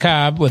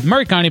Cobb with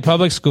Murray County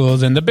Public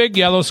Schools and the Big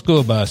Yellow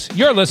School Bus.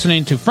 You're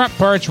listening to Front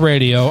Porch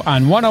Radio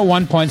on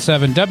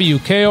 101.7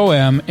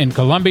 WKOM in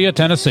Columbia,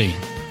 Tennessee.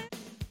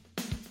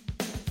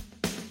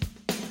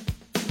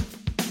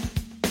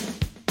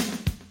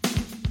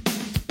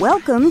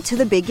 Welcome to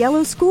the Big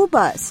Yellow School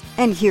Bus,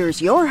 and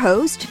here's your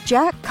host,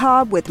 Jack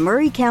Cobb with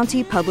Murray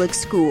County Public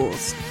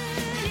Schools.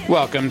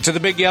 Welcome to the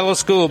Big Yellow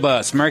School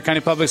Bus, Murray County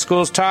Public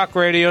Schools talk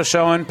radio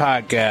show and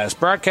podcast,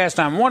 broadcast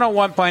on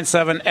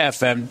 101.7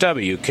 FM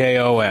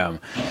WKOM.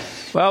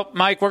 Well,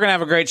 Mike, we're going to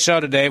have a great show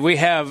today. We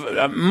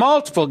have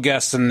multiple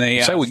guests in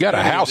the... we got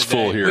a house today.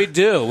 full here. We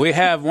do. We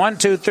have 1,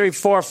 2, 3,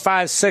 4,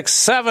 5, 6,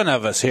 7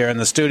 of us here in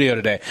the studio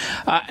today.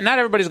 Not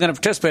everybody's going to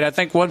participate. I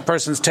think one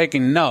person's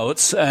taking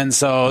notes, and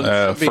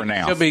so for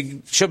now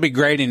she'll be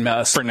grading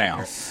us for now.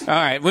 All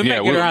right, we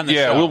may get her on the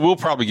show. We'll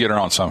probably get her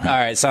on somehow. All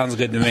right, sounds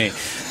good to me.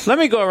 Let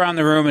me go around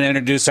the room and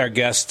introduce our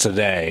guests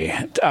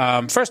today.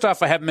 First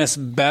off, I have Miss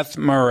Beth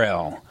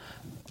Morrill.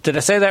 Did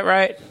I say that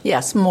right?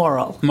 Yes,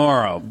 Morrill.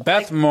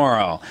 Beth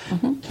Morrill.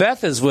 Mm-hmm.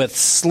 Beth is with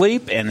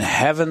Sleep in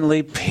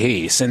Heavenly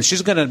Peace, and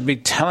she's going to be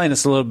telling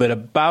us a little bit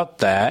about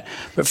that.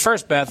 But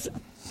first, Beth,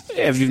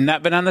 if you've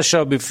not been on the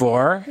show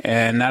before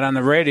and not on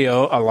the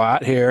radio a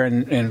lot here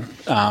in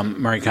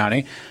Murray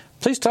County,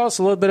 please tell us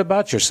a little bit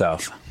about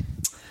yourself.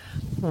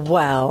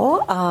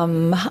 Well,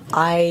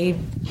 I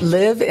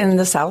live in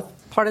the south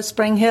part of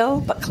Spring Hill,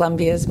 but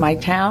Columbia is my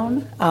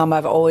town.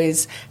 I've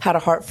always had a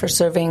heart for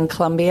serving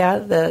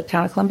Columbia, the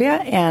town of Columbia,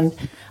 and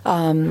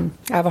I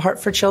have a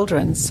heart for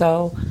children.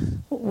 So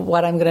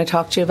what I'm going to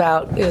talk to you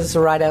about is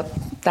right up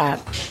that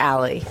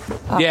alley.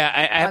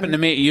 I happened to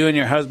meet you and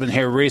your husband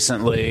here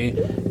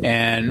recently,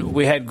 and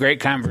we had great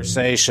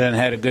conversation,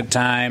 had a good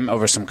time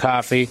over some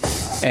coffee,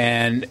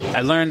 and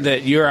I learned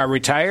that you are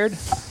retired.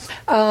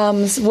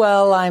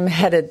 Well, I'm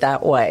headed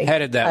that way.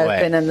 I've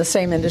been in the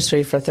same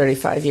industry for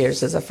 35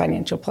 years as a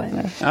financial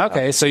planner.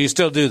 Okay, so you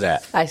still do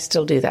that? I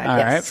still do that, All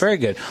yes. right, very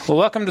good. Well,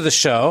 welcome to the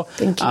show.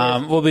 Thank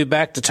you. We'll be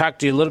back to talk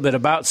to you a little bit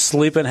about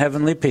Sleep in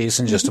Heavenly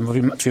Peace in just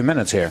a few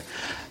minutes here.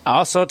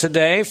 Also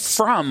today,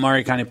 from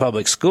Murray County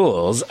Public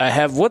Schools, I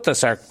have with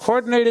us our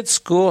Coordinated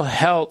School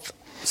Health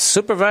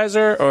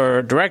Supervisor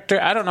or Director.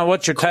 I don't know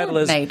what your title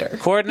is.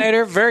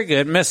 Coordinator. Very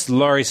good. Miss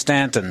Laurie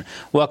Stanton.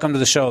 Welcome to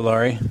the show,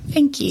 Laurie.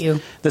 Thank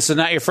you. This is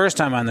not your first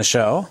time on the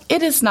show.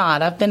 It is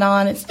not. I've been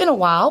on, it's been a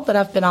while, but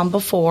I've been on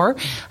before.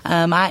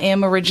 I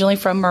am originally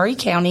from Murray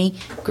County,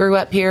 grew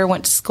up here,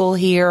 went to school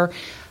here,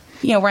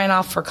 ran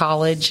off for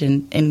college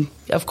and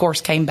of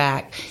course came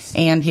back.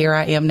 And here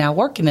I am now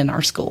working in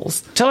our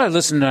schools. Tell our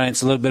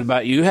listeners a little bit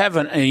about you. You have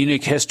a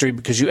unique history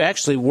because you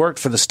actually worked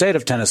for the state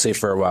of Tennessee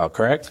for a while,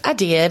 correct? I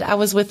did. I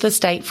was with the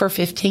state for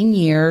 15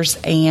 years,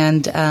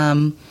 and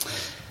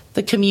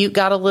the commute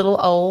got a little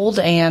old,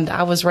 and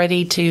I was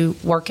ready to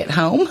work at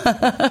home.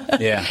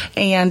 Yeah.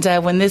 And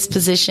when this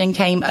position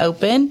came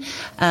open,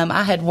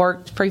 I had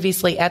worked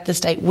previously at the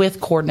state with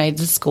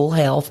Coordinated School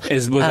Health.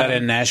 Was that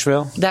in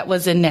Nashville? That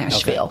was in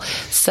Nashville. Okay.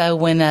 So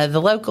when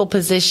the local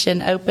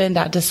position opened,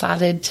 I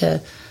decided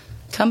to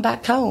come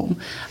back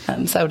home,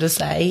 so to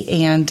say.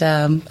 And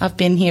I've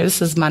been here.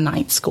 This is my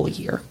 9th school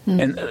year.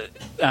 And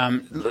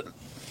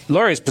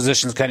Laurie's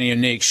position is kind of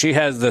unique. She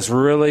has this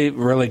really,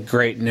 really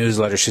great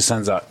newsletter she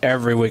sends out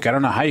every week. I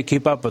don't know how you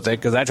keep up with it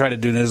because I try to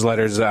do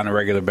newsletters on a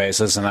regular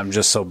basis, and I'm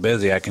just so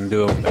busy I can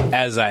do them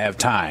as I have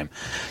time.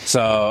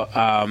 So,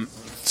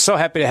 so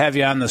happy to have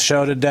you on the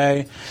show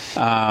today.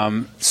 Hey,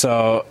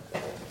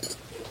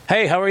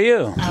 how are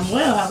you? I'm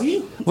well. How are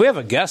you? We have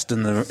a guest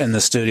in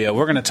the studio.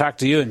 We're going to talk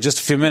to you in just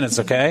a few minutes,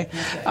 okay?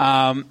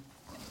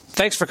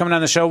 Thanks for coming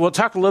on the show. We'll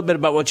talk a little bit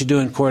about what you do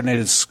in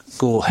Coordinated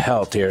School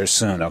Health here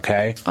soon,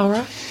 okay? All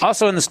right.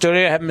 Also in the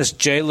studio, I have Miss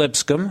Jay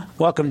Lipscomb.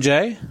 Welcome,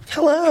 Jay.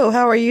 Hello.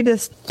 How are you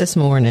this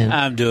morning?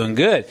 I'm doing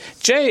good.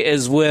 Jay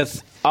is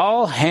with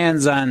All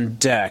Hands on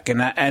Deck,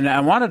 and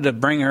I wanted to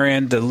bring her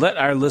in to let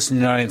our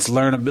listening audience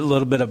learn a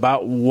little bit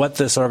about what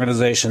this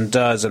organization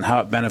does and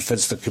how it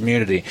benefits the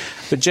community.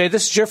 But, Jay,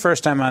 this is your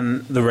first time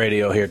on the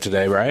radio here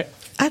today, right?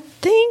 I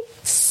think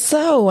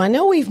so. I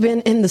know we've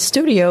been in the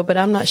studio, but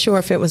I'm not sure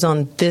if it was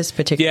on this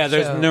particular show.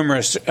 Yeah,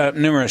 there's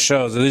numerous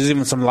shows. There's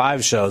even some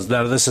live shows.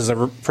 Now, this is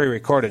a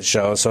pre-recorded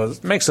show, so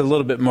it makes it a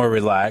little bit more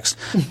relaxed.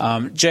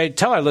 Jay,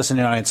 tell our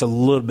listening audience a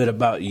little bit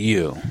about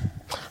you.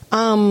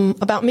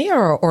 About me or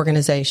our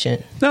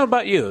organization? No,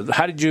 about you.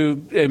 How did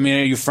you, are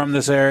you from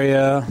this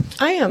area?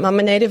 I am. I'm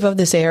a native of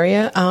this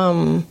area.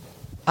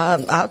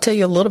 I'll tell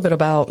you a little bit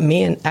about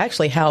me and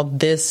actually how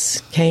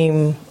this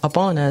came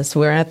upon us.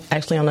 We're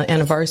actually on the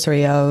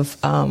anniversary of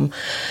a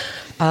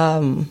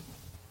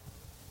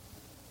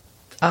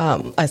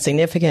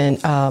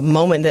significant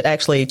moment that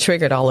actually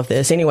triggered all of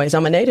this. Anyways,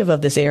 I'm a native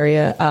of this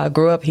area,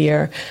 grew up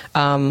here,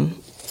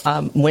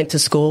 went to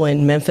school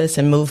in Memphis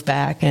and moved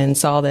back and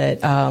saw that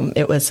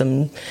it was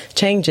some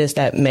changes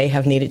that may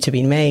have needed to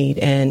be made,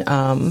 and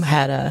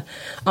had a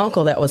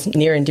uncle that was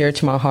near and dear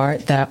to my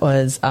heart that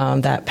was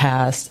that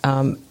passed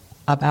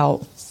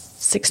about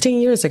 16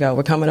 years ago.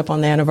 We're coming up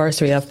on the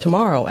anniversary of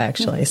tomorrow,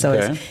 actually. So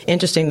Okay. it's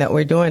interesting that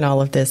we're doing all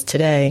of this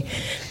today.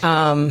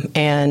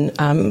 And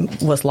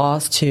was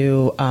lost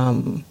to,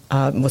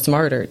 was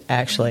murdered,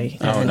 actually.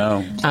 Oh, no.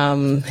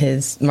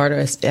 His murder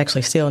has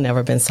actually still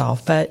never been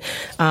solved. But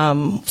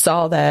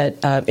saw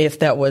that if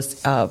there was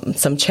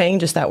some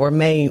changes that were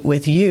made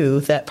with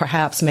youth, that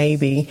perhaps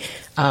maybe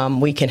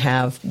we can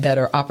have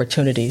better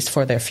opportunities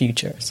for their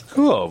futures.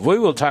 Cool. We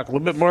will talk a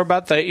little bit more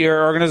about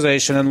your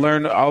organization and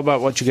learn all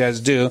about what you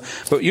guys do.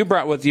 But you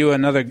brought with you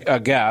another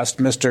guest,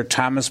 Mr.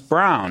 Thomas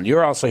Brown.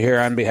 You're also here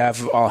on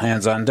behalf of All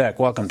Hands on Deck.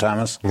 Welcome,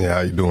 Thomas. Yeah,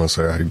 how you doing,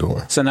 sir? How you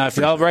doing? So now, if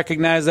y'all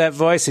recognize that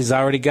voice, he's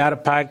already got a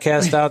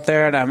podcast out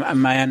there,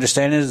 and my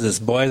understanding is this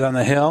Boys on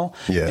the Hill.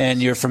 Yes.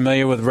 And you're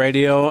familiar with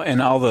radio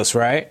and all this,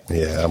 right?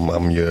 Yeah,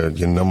 I'm your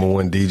number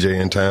one DJ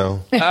in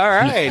town. All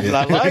right.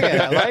 I like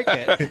it. I like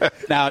it.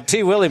 Now,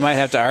 T. Willie might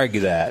have to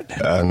argue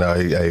that. No,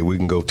 hey, we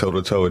can go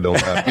toe-to-toe. It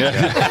don't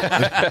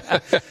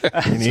matter.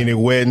 Any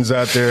weddings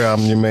out there,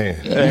 I'm your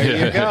man.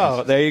 There you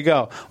go. There you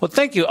go. Well,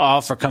 thank you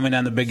all for coming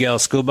on the Big Yellow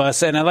School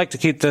Bus, and I'd like to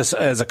keep this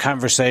as a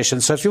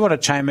conversation. So if you want to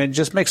chime in,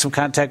 just make some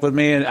contact with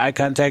me, and eye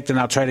contact, and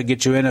I'll try to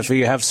get you in. If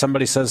you have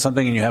somebody says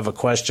something and you have a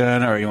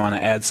question or you want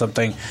to add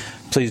something,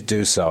 please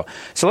do so.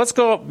 So let's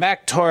go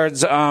back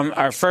towards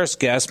our first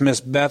guest, Miss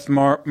Beth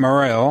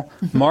Morrill.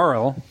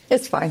 Morrill.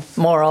 It's fine.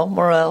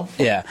 Morrill.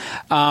 Yeah.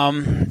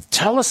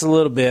 Tell us a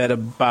little bit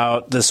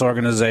about this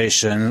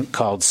organization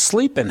called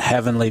Sleep in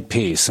Heavenly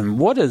Peace. And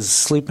what does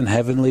Sleep in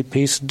Heavenly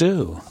Peace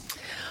do?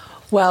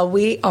 Well,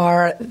 we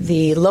are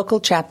the local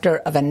chapter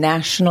of a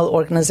national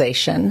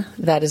organization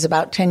that is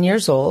about 10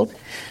 years old.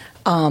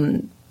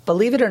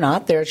 Believe it or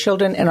not, there are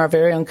children in our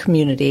very own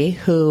community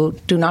who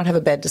do not have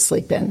a bed to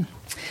sleep in.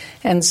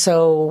 And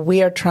so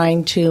we are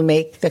trying to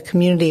make the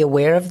community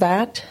aware of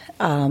that.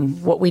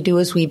 What we do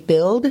is we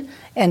build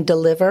and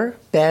deliver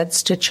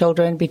beds to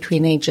children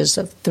between ages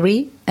of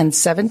 3 and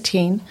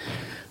 17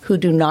 who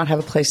do not have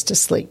a place to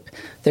sleep.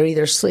 They're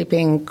either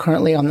sleeping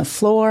currently on the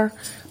floor,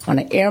 on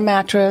an air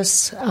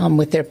mattress,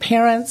 with their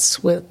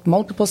parents, with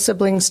multiple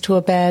siblings to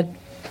a bed,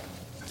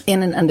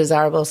 in an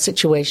undesirable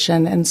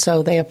situation. And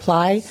so they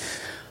apply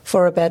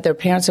for a bed, their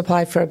parents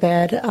apply for a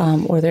bed,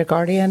 or their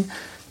guardian,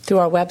 through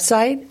our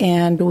website,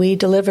 and we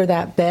deliver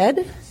that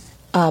bed,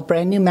 a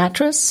brand new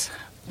mattress,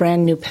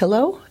 brand new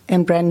pillow,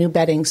 and brand new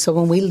bedding. So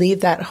when we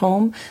leave that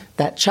home,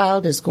 that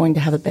child is going to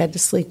have a bed to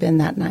sleep in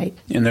that night.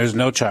 And there's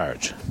no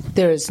charge.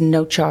 There is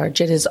no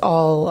charge. It is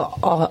all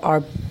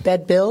our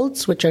bed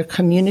builds, which are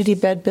community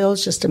bed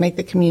builds, just to make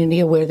the community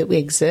aware that we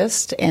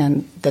exist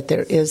and that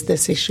there is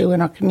this issue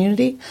in our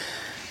community.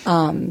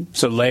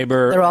 So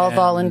labor. They're all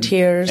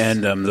volunteers.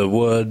 And the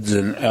woods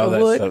and all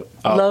that stuff.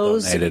 All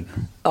Lowe's, donated.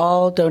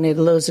 All donated.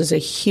 Lowe's is a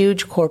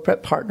huge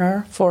corporate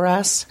partner for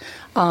us.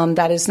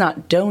 That is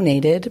not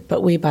donated,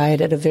 but we buy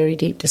it at a very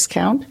deep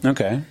discount.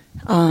 Okay.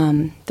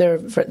 They're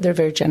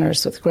very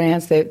generous with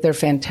grants. They're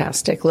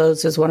fantastic.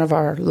 Lowe's is one of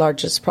our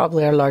largest,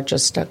 probably our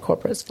largest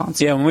corporate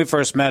sponsor. Yeah, when we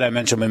first met, I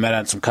mentioned we met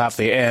on some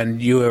coffee, and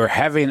you were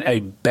having a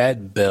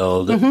bed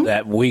build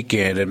that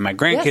weekend, and my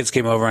grandkids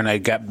came over, and I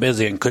got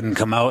busy and couldn't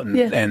come out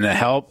and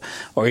help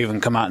or even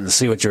come out and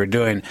see what you were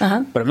doing.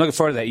 But I'm looking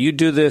forward to that. You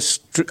do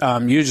this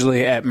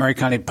usually at Murray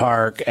County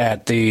Park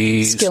at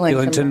the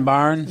Skillington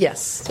Barn?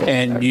 Yes.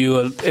 And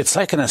it's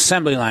like an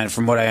assembly line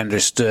from what I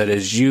understood,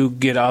 is you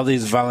get all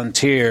these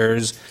volunteers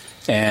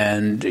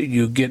and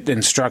you get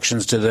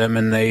instructions to them,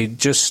 and they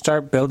just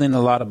start building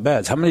a lot of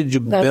beds. How many did you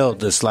build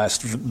this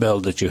last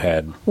build that you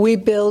had? We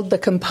build the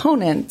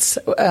components.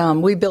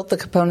 We built the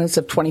components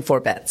of 24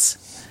 beds.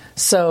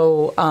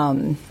 So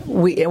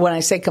when I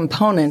say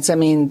components, I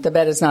mean the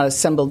bed is not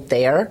assembled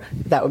there.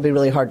 That would be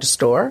really hard to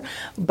store.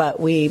 But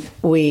we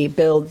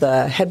build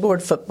the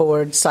headboard,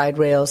 footboard, side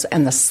rails,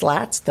 and the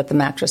slats that the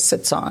mattress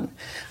sits on.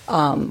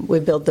 We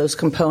build those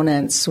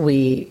components.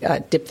 We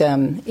dip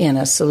them in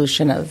a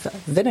solution of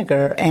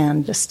vinegar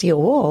and steel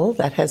wool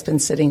that has been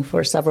sitting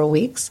for several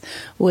weeks,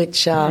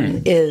 which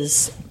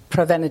is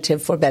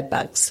preventative for bed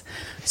bugs.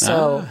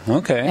 So,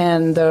 okay.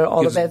 And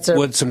all the beds are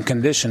with some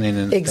conditioning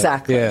and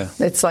exactly. Yeah.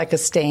 It's like a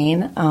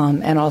stain,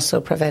 and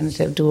also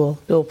preventative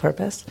dual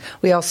purpose.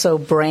 We also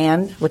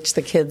brand, which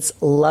the kids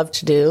love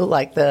to do,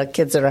 like the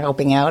kids that are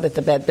helping out at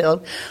the bed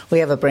build. We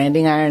have a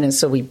branding iron, and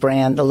so we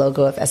brand the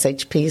logo of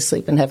SHP,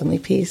 Sleep in Heavenly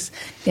Peace,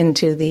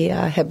 into the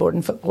headboard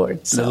and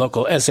footboard. So. The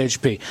local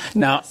SHP.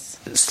 Now,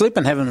 Sleep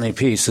in Heavenly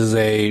Peace is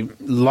a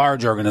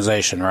large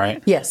organization,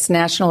 right? Yes,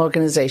 national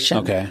organization.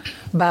 Okay.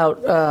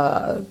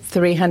 About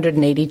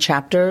 380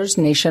 chapters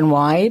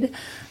nationwide.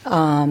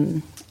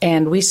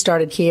 And we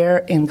started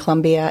here in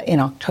Columbia in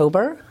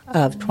October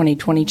of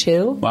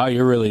 2022. Wow,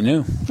 you're really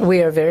new.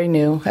 We are very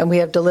new, and we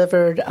have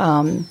delivered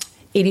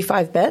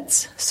 85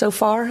 beds so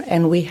far,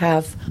 and we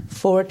have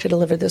 4 to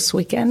deliver this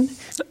weekend.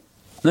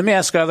 Let me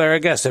ask other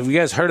guests, have you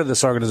guys heard of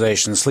this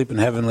organization, Sleep in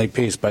Heavenly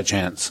Peace, by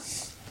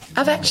chance?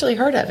 I've actually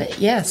heard of it,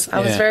 yes. I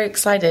was very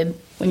excited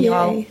when you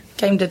all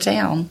came to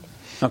town.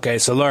 Okay,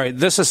 so Laurie,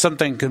 this is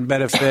something can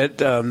benefit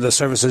the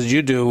services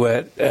you do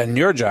in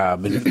your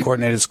job in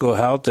coordinated school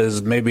health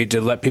is maybe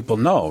to let people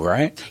know,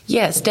 right?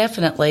 Yes,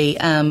 definitely.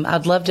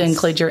 I'd love to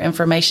include your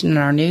information in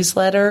our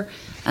newsletter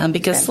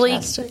because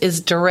Fantastic. sleep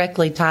is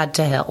directly tied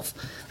to health,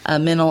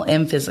 mental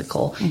and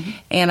physical. Mm-hmm.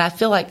 And I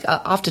feel like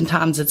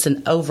oftentimes it's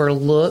an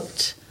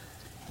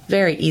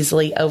very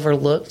easily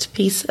overlooked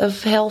piece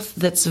of health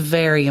that's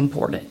very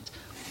important.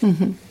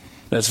 Mm-hmm.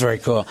 That's very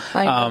cool.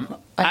 I know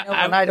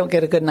when I don't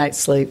get a good night's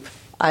sleep,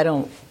 I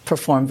don't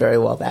perform very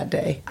well that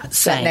day.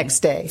 Same. That next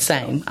day.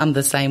 Same. I'm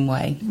the same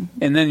way.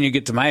 And then you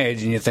get to my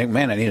age and you think,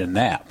 man, I need a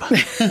nap.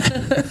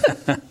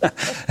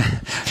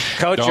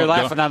 Coach, you're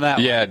laughing on that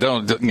one.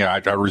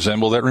 Yeah, I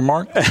resemble that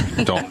remark.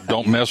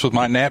 Don't mess with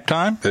my nap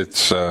time.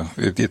 It's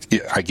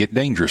I get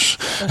dangerous.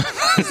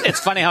 It's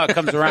funny how it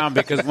comes around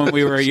because when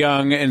we were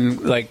young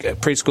in like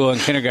preschool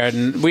and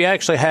kindergarten, we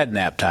actually had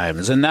nap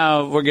times, and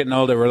now we're getting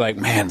older. We're like,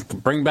 man,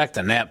 bring back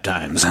the nap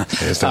times.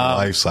 It's the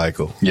life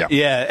cycle.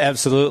 Yeah,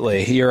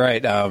 absolutely. You're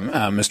right,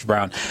 Mr.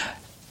 Brown.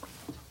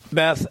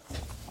 Beth,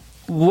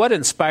 what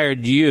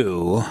inspired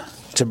you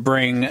to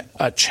bring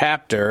a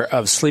chapter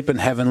of Sleep in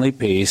Heavenly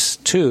Peace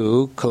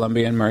to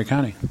Columbia and Maury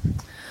County?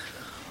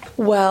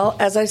 Well,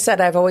 as I said,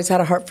 I've always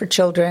had a heart for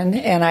children,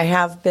 and I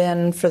have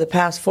been for the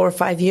past 4 or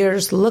 5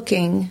 years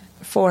looking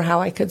for how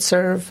I could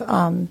serve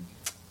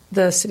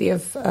the city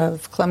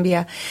of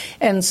Columbia.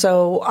 And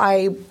so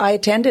I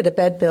attended a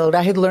bed build.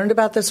 I had learned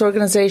about this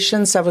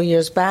organization several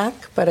years back,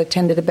 but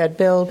attended a bed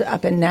build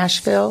up in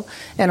Nashville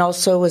and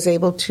also was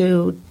able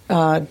to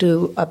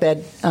do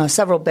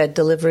several bed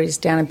deliveries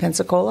down in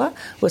Pensacola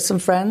with some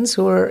friends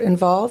who were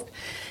involved.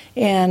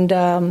 And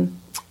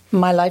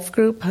my life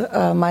group,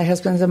 my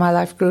husband's in my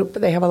life group,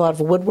 they have a lot of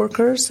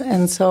woodworkers.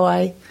 And so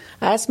I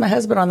asked my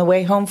husband on the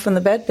way home from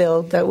the bed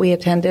build that we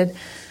attended,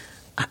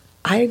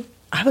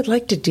 I would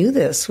like to do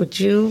this. Would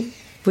you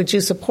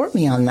support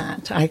me on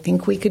that? I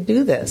think we could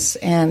do this.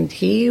 And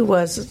he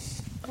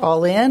was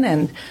all in,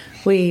 and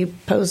we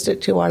posed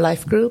it to our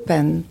life group,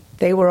 and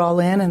they were all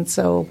in. And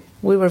so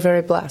we were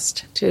very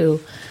blessed to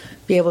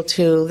be able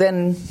to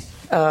then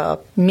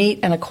meet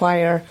and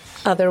acquire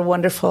other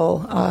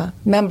wonderful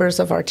members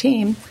of our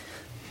team.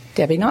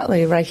 Debbie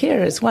Notley right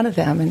here is one of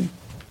them. And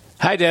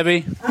hi,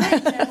 Debbie.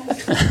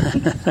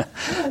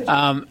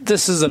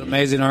 This is an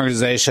amazing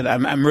organization.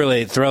 I'm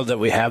really thrilled that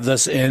we have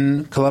this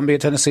in Columbia,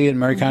 Tennessee, and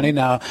Maury County.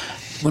 Now,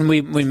 when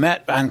we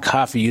met on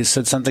coffee, you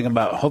said something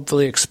about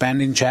hopefully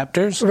expanding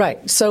chapters?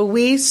 Right. So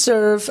we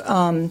serve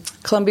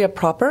Columbia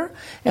proper,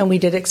 and we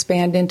did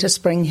expand into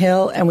Spring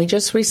Hill, and we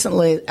just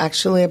recently,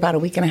 actually about a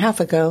week and a half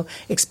ago,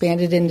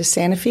 expanded into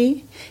Santa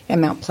Fe and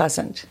Mount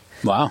Pleasant.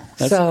 Wow,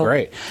 that's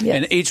great. Yes.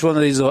 And each one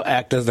of these will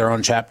act as their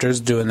own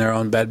chapters, doing their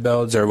own bed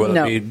builds, or will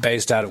it be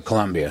based out of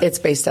Columbia? It's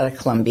based out of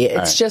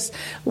Columbia. It's just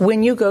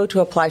when you go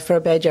to apply for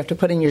a bed, you have to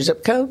put in your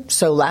zip code.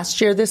 So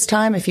last year this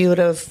time, if you would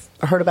have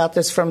heard about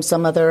this from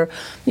some other,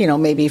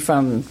 maybe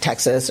from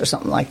Texas or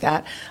something like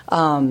that,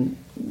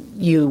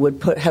 you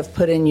would have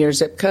put in your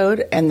zip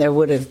code, and there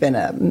would have been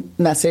a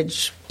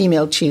message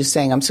emailed to you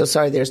saying, I'm so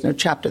sorry, there's no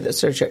chapter that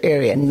serves your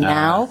area.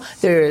 Now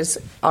there is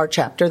our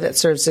chapter that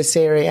serves this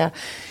area,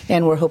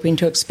 and we're hoping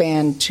to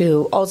expand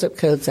to all zip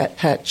codes that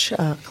touch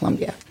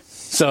Columbia.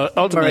 So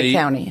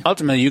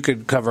ultimately, you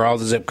could cover all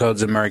the zip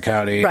codes in Maury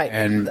County,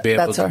 and be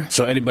able to.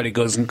 So anybody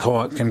can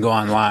go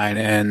online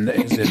and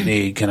is in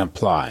need can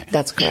apply.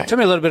 That's correct. Tell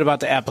me a little bit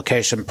about the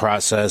application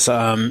process.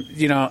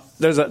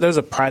 There's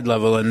a pride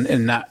level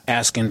in not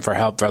asking for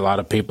help for a lot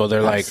of people.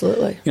 They're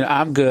Absolutely. like,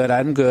 I'm good,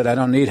 I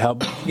don't need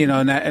help.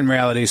 And that, in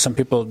reality, some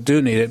people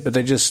do need it, but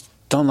they just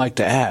don't like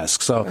to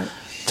ask. So,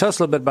 tell us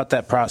a little bit about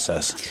that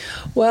process.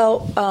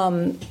 Well.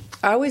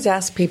 I always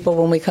ask people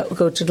when we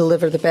go to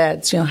deliver the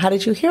beds, how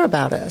did you hear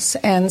about us?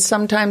 And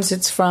sometimes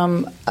it's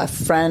from a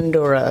friend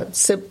or a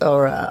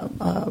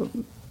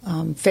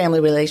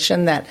family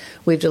relation that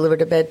we've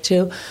delivered a bed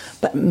to,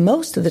 but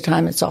most of the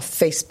time it's off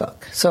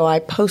Facebook. So I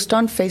post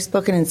on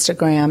Facebook and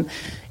Instagram,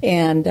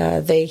 and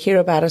they hear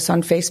about us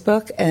on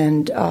Facebook,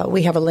 and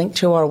we have a link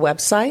to our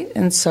website,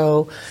 and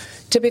so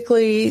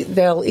typically,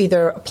 they'll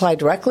either apply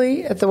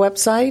directly at the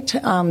website.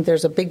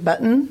 There's a big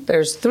button.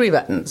 There's 3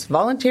 buttons: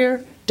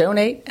 volunteer,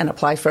 donate, and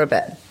apply for a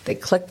bed. They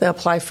click the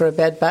apply for a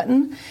bed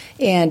button,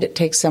 and it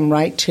takes them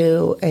right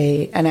to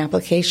an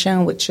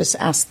application, which just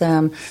asks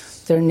them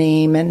their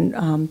name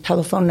and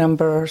telephone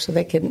number, so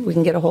we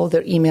can get a hold of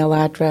their email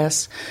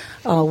address,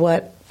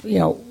 who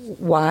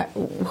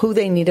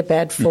they need a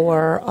bed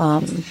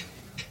for.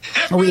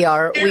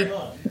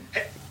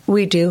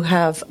 We do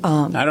have.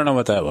 I don't know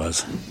what that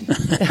was.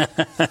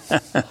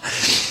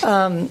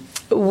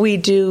 We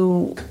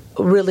do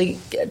really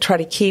try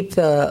to keep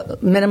the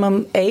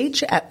minimum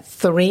age at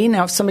 3.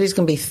 Now, if somebody's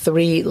going to be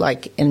 3,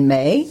 like in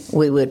May,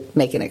 we would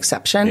make an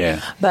exception.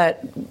 Yeah.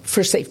 But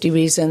for safety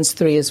reasons,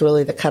 3 is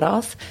really the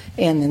cutoff,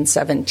 and then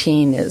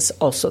 17 is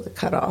also the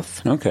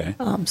cutoff. Okay.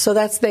 So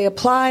they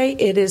apply.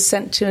 It is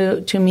sent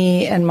to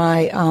me and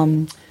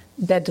my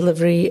bed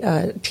delivery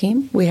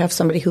team. We have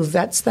somebody who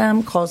vets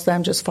them, calls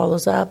them, just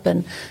follows up,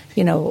 and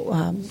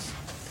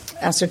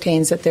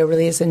ascertains that there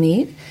really is a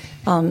need.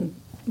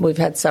 We've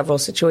had several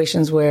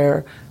situations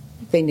where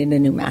they need a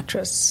new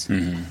mattress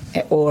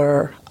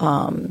or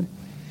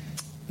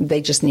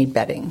they just need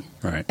bedding.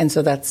 Right. And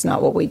so that's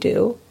not what we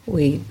do.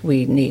 We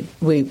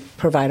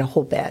provide a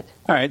whole bed.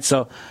 All right.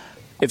 So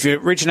if you're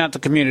reaching out to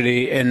the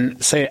community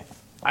and say,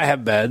 I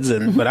have beds,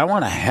 but I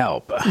want to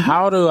help.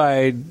 How do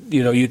I,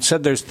 you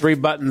said there's 3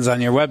 buttons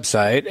on your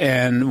website,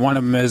 and one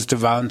of them is to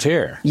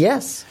volunteer.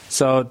 Yes.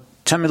 So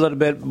tell me a little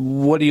bit,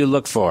 what do you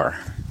look for?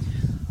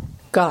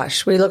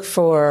 Gosh, we look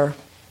for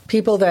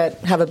people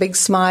that have a big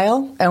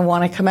smile and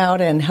want to come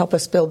out and help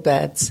us build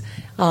beds.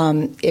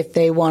 If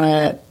they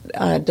want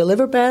to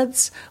deliver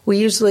beds, we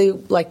usually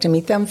like to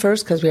meet them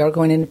first because we are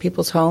going into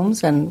people's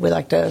homes, and we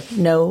like to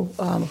know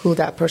who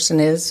that person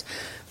is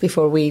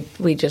before we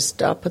just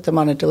put them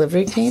on a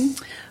delivery team.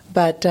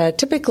 But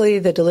typically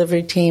the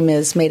delivery team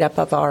is made up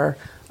of our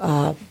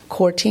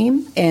core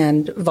team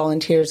and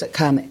volunteers that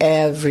come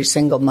every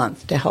single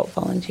month to help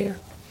volunteer.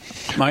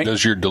 Mike?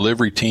 Does your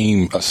delivery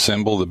team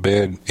assemble the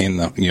bed in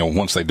the,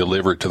 once they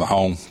deliver it to the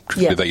home?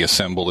 Yes. Do they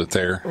assemble it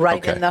there?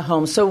 Right in the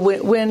home. So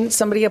when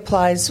somebody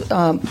applies,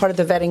 part of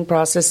the vetting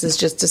process is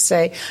just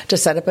to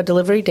set up a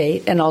delivery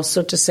date, and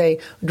also to say,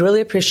 we'd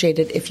really appreciate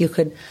it if you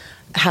could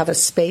have a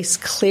space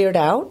cleared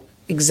out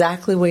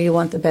exactly where you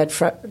want the bed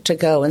to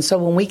go. And so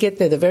when we get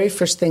there, the very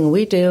first thing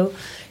we do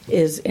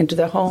is into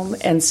the home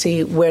and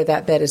see where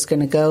that bed is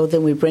going to go.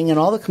 Then we bring in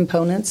all the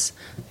components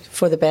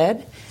for the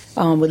bed.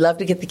 We'd love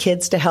to get the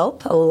kids to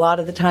help. A lot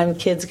of the time,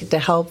 kids get to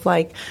help,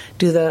 like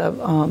do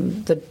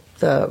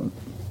the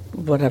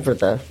whatever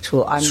the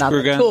tool. I'm not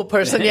the tool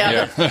person.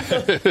 Yeah.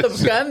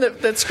 The gun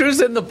that screws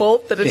in the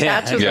bolt that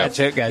attaches.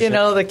 Gotcha.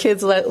 The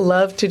kids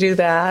love to do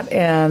that,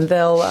 and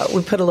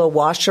we put a little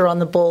washer on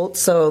the bolt.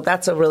 So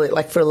that's a really,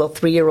 like, for a little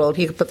 3-year-old,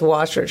 he could put the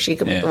washer, she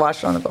could put the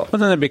washer on the bolt. Well,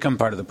 then they become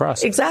part of the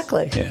process.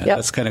 Exactly. Yeah,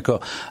 that's kind of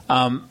cool.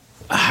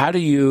 How do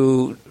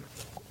you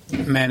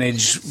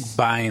manage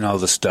buying all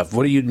the stuff?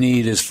 What do you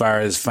need as far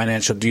as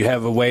financial? Do you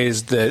have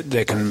ways that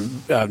they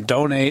can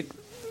donate?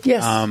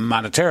 Yes.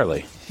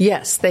 Monetarily?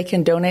 Yes, they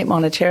can donate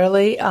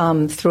monetarily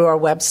through our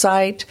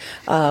website.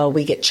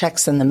 We get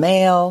checks in the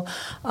mail.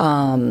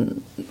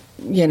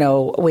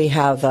 We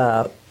have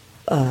a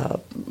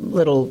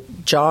little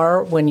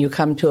jar when you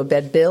come to a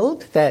bed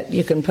build that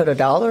you can put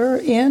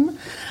 $1 in.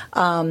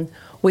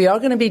 We are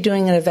going to be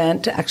doing an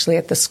event actually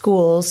at the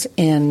schools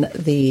in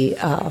the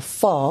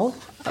fall,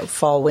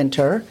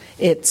 winter.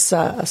 It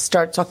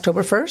starts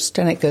October 1st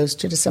and it goes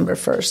to December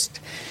 1st.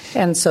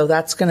 And so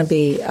that's going to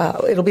be,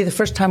 it'll be the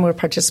first time we're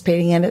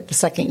participating in it, the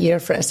second year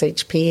for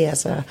SHP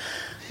as a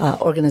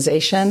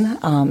organization,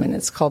 and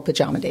it's called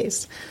Pajama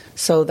Days.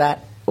 So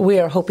that we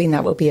are hoping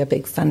that will be a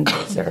big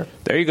fundraiser.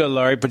 There you go,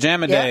 Laurie.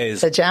 Pajama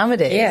Days. Pajama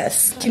Days.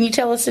 Yes. Can you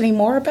tell us any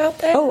more about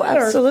that? Oh,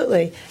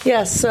 absolutely.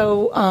 Yes.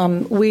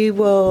 So we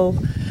will,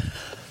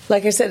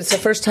 like I said, it's the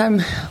first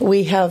time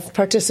we have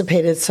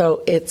participated,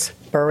 so it's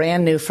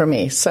brand new for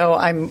me. So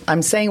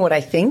I'm saying what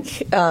I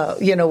think,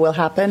 will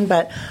happen,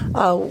 but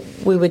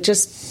we would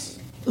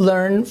just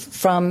learn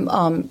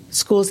from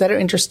schools that are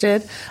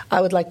interested.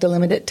 I would like to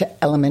limit it to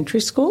elementary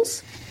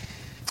schools.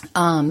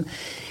 And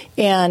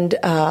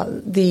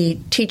the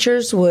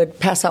teachers would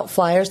pass out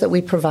flyers that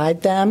we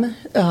provide them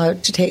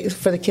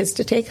for the kids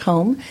to take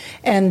home.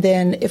 And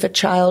then if a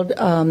child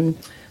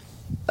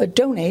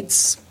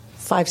donates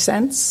 5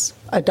 cents,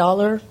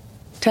 $1,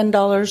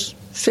 $10,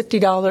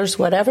 $50,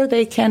 whatever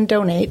they can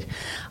donate,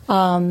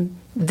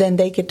 then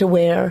they get to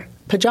wear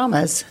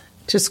pajamas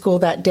to school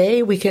that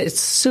day. It's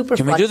super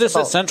flexible. Can we do this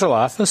at central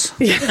office?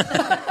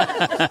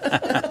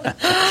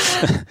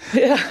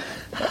 Yeah.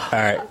 All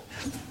right.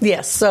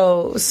 Yes.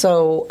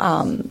 So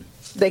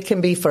they can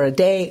be for a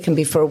day. It can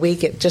be for a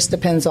week. It just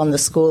depends on the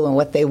school and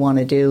what they want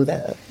to do.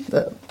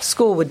 The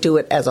school would do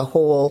it as a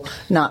whole,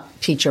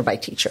 not teacher by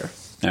teacher.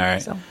 All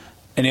right. So.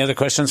 Any other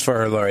questions for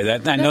her, Laurie?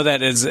 I know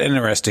that is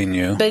interesting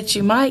you. But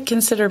you might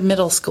consider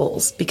middle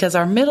schools, because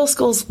our middle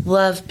schools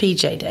love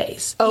PJ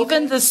days. Okay.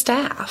 Even the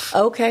staff.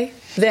 Okay.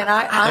 Then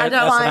I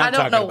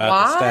don't know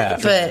why,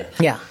 but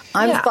yeah.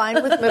 I'm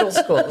fine with middle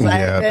schools. Yeah, I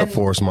have to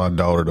force my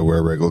daughter to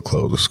wear regular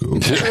clothes to school.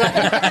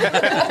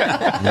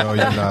 No,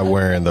 you're not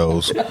wearing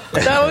those.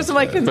 That was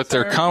my concern. But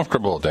they're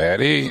comfortable,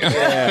 Daddy.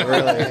 Yeah,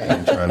 really.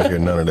 I'm trying to hear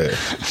none of that.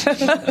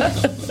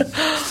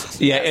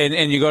 Yeah,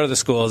 and you go to the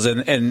schools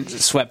and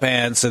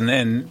sweatpants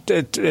and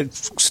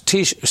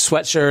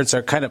sweatshirts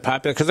are kind of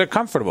popular because they're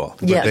comfortable.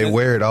 But they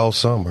wear it all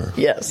summer.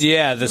 Yes.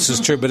 Yeah, this is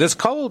true. But it's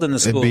cold in the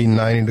school. It'd be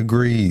 90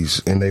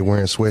 degrees and they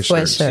wearing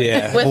sweatshirts.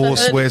 Yeah. Full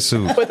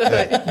sweatsuit.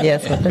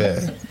 Yes.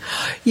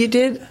 You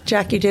did,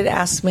 Jack,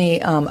 ask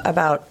me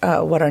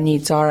about what our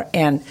needs are,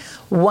 and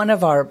one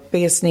of our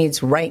biggest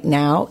needs right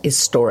now is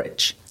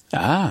storage.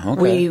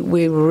 Okay.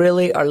 We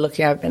really are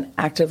I've been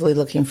actively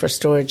looking for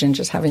storage and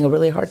just having a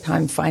really hard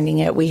time finding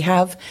it. We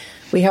have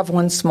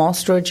one small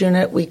storage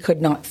unit. We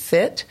could not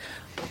fit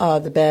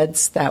the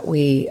beds that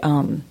we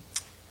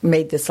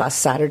made this last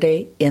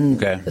Saturday in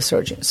the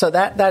surgery. So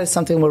that is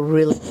something we're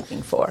really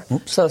looking for.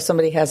 Oops. So if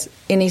somebody has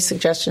any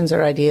suggestions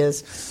or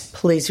ideas,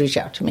 please reach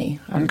out to me.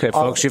 Okay,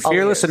 folks, if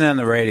you're listening on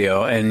the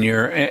radio and you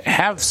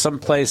have some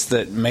place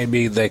that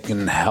maybe they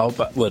can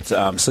help with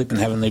Sleep in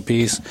Heavenly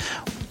Peace,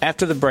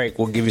 after the break,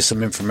 we'll give you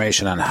some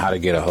information on how to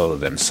get a hold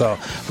of them. So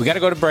we got to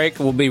go to break.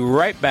 We'll be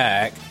right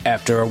back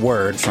after a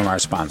word from our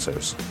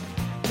sponsors.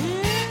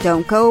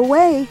 Don't go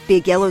away.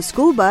 Big Yellow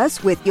School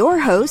Bus with your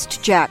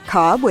host, Jack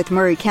Cobb with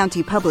Murray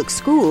County Public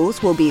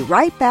Schools will be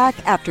right back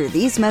after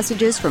these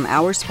messages from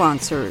our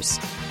sponsors.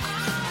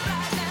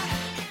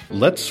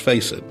 Let's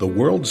face it, the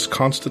world is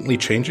constantly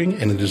changing,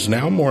 and it is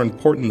now more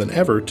important than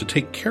ever to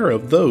take care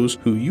of those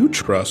who you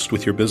trust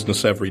with your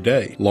business every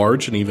day.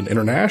 Large and even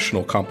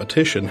international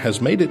competition has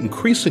made it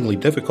increasingly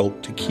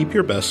difficult to keep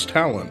your best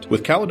talent.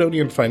 With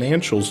Caledonian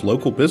Financial's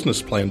local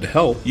business plan to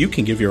help, you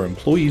can give your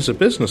employees a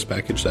business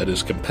package that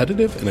is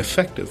competitive and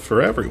effective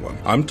for everyone.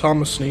 I'm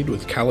Thomas Sneed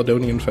with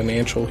Caledonian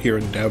Financial here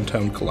in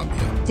downtown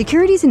Columbia.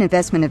 Securities and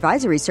investment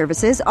advisory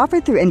services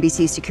offered through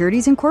NBC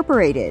Securities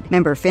Incorporated,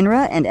 member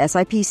FINRA and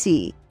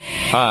SIPC.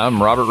 Hi,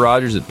 I'm Robert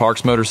Rogers at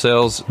Parks Motor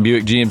Sales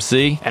Buick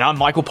GMC. And I'm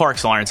Michael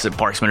Parks Lawrence at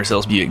Parks Motor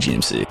Sales Buick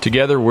GMC.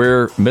 Together,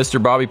 we're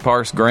Mr. Bobby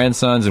Parks'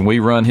 grandsons, and we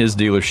run his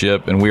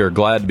dealership, and we are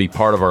glad to be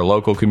part of our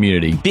local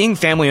community. Being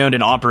family-owned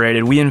and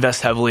operated, we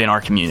invest heavily in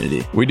our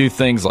community. We do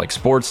things like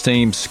sports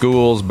teams,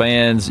 schools,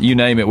 bands, you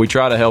name it. We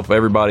try to help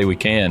everybody we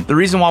can. The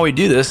reason why we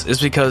do this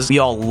is because we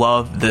all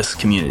love this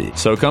community.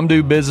 So come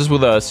do business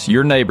with us,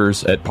 your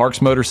neighbors, at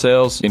Parks Motor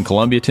Sales in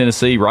Columbia,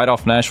 Tennessee, right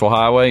off Nashville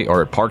Highway,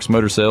 or at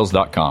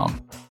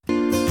parksmotorsales.com.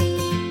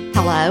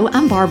 Hello,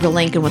 I'm Barbara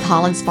Lincoln with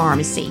Holland's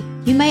Pharmacy.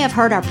 You may have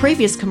heard our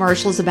previous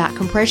commercials about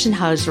compression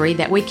hosiery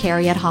that we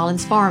carry at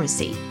Holland's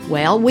Pharmacy.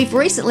 Well, we've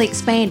recently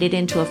expanded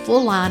into a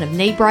full line of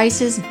knee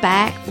braces,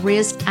 back,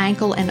 wrist,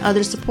 ankle, and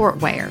other support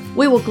wear.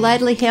 We will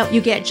gladly help you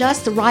get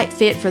just the right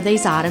fit for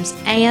these items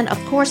and, of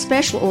course,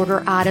 special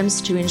order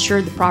items to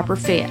ensure the proper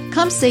fit.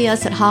 Come see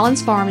us at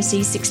Holland's Pharmacy,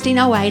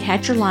 1608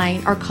 Hatcher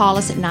Lane, or call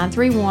us at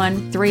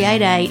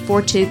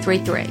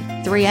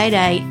 931-388-4233.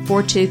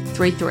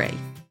 388-4233.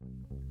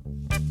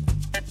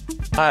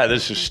 Hi,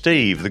 this is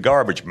Steve, the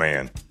garbage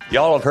man.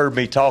 Y'all have heard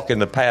me talk in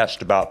the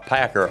past about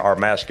Packer, our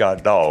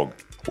mascot dog.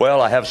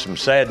 Well, I have some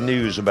sad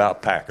news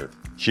about Packer.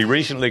 She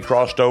recently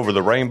crossed over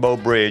the Rainbow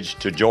Bridge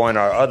to join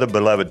our other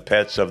beloved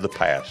pets of the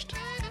past.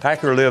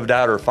 Packer lived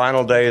out her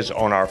final days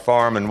on our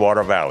farm in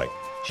Water Valley.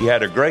 She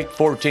had a great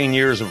 14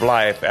 years of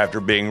life after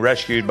being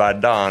rescued by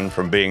Don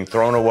from being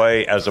thrown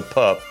away as a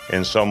pup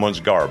in someone's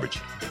garbage.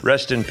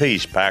 Rest in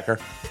peace, Packer.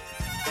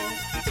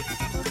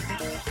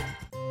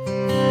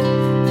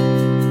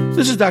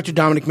 This is Dr.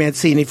 Dominic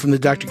Mancini from the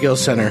Dr. Gill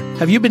Center.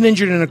 Have you been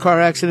injured in a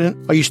car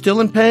accident? Are you still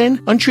in pain?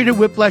 Untreated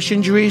whiplash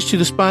injuries to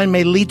the spine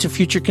may lead to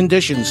future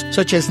conditions,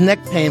 such as neck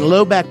pain,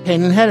 low back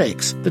pain, and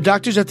headaches. The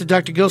doctors at the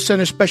Dr. Gill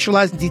Center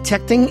specialize in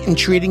detecting and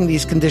treating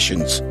these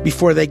conditions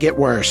before they get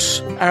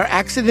worse. Our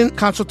accident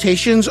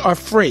consultations are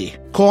free.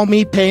 Call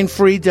me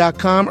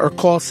painfree.com or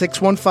call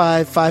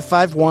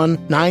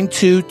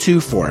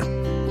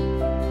 615-551-9224.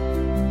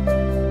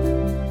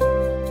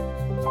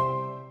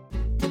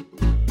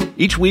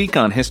 Each week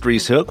on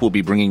History's Hook, we'll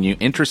be bringing you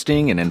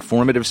interesting and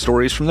informative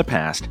stories from the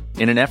past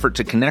in an effort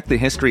to connect the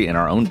history in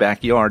our own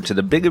backyard to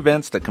the big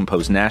events that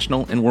compose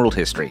national and world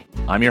history.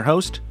 I'm your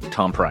host,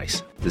 Tom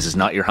Price. This is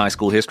not your high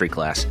school history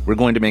class. We're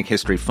going to make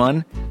history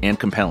fun and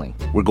compelling.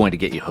 We're going to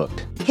get you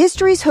hooked.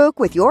 History's Hook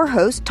with your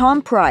host,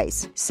 Tom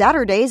Price.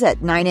 Saturdays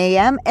at 9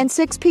 a.m. and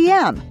 6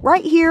 p.m.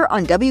 right here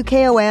on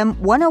WKOM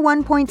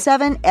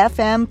 101.7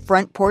 FM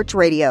Front Porch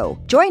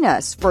Radio. Join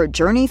us for a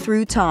journey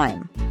through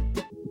time.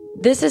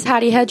 This is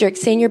Heidi Hedrick,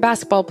 senior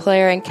basketball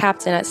player and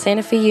captain at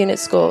Santa Fe Unit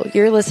School.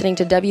 You're listening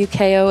to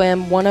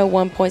WKOM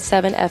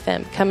 101.7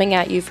 FM, coming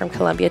at you from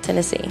Columbia,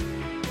 Tennessee.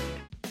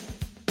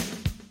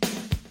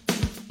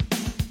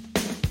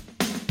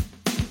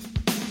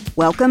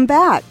 Welcome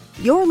back.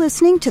 You're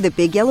listening to the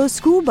Big Yellow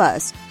School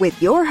Bus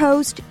with your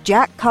host,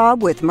 Jack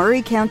Cobb with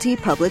Murray County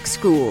Public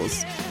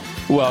Schools.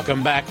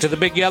 Welcome back to the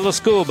Big Yellow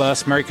School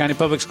Bus, Murray County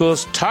Public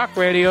Schools talk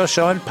radio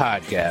show and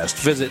podcast.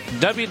 Visit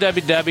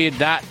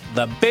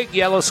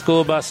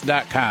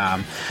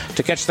www.thebigyellowschoolbus.com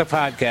to catch the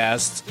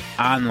podcast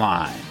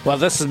online. Well,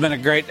 this has been a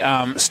great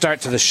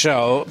start to the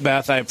show.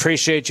 Beth, I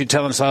appreciate you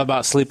telling us all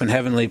about Sleep in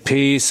Heavenly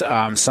Peace.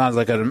 Sounds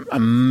like an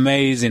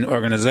amazing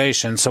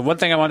organization. So one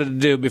thing I wanted to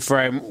do before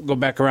I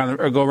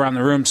go around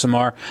the room some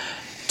more,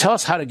 tell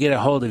us how to get a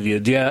hold of you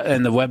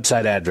and the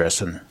website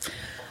address.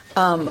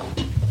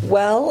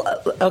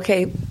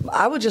 Okay,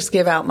 I would just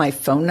give out my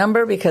phone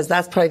number because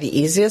that's probably the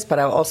easiest, but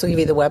I'll also give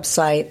you the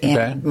website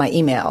and my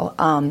email.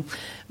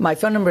 My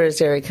phone number is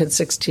area code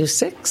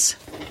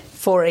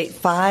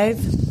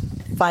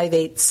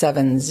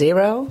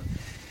 626-485-5870.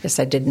 Yes,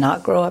 I did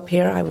not grow up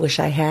here. I wish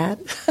I had.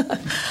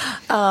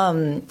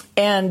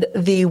 And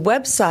the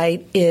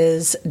website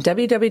is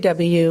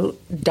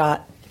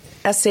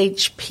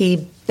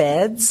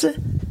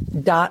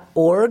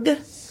www.shpbeds.org.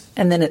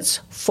 And then it's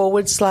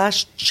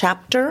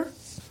 /chapter/TN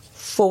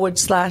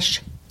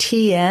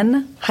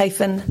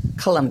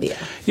TN-Columbia.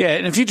 Yeah,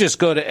 and if you just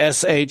go to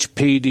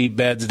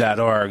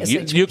shpdbeds.org,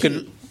 you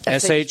can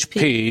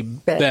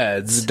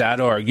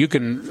shpbeds.org. You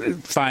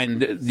can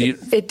find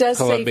it does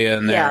Columbia say,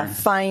 in there. Yeah,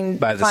 find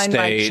by the find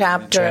state my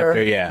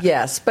chapter. Yeah.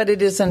 Yes, but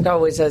it isn't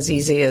always as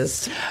easy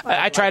as.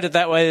 I tried it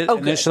that way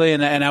initially,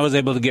 and I was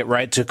able to get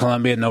right to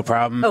Columbia, no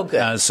problem. Oh,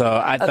 good. So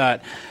I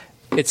thought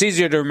it's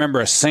easier to remember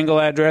a single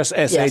address,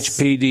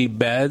 SHPD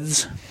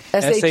Beds.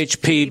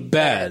 SHP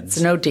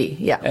Beds. No D,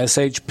 yeah.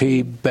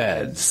 SHP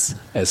Beds.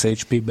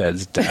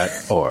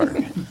 SHPBeds.org.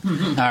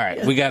 All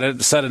right. We got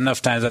it said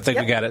enough times. I think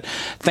we got it.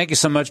 Thank you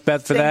so much,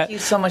 Beth, for that. Thank you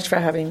so much for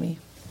having me.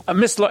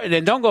 Miss Laurie,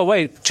 and don't go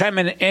away. Chime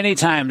in any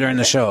time during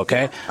the show,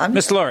 okay?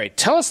 Miss Laurie,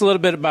 tell us a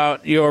little bit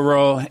about your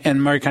role in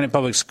Maury County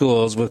Public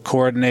Schools with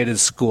Coordinated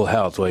School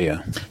Health, will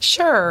you?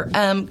 Sure.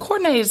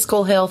 Coordinated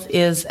School Health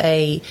is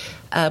a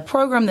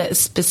program that is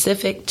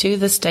specific to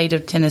the state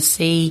of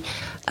Tennessee.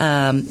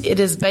 It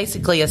is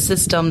basically a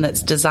system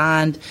that's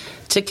designed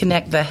to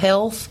connect the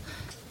health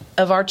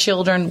of our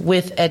children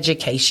with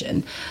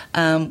education.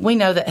 We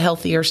know that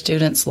healthier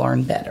students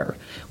learn better,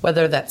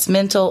 whether that's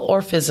mental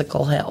or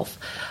physical health.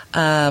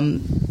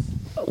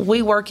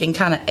 We work in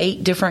kind of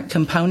 8 different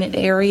component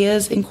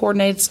areas in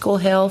Coordinated School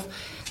Health.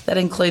 That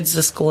includes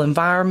the school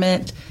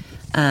environment,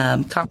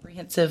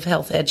 comprehensive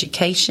health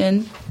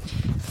education,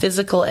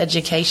 physical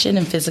education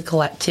and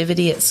physical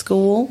activity at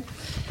school,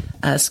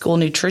 school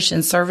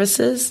nutrition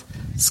services,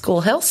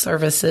 school health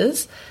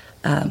services,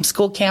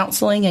 school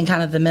counseling and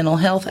kind of the mental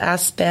health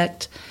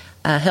aspect,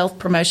 health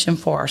promotion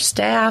for our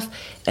staff,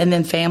 and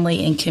then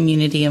family and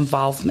community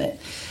involvement.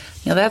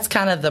 That's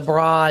kind of the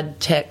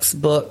broad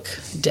textbook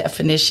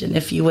definition,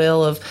 if you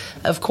will,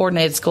 of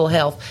coordinated school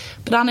health.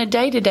 But on a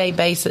day-to-day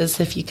basis,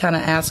 if you kind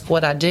of ask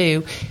what I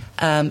do,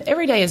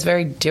 every day is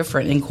very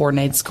different in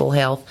coordinated school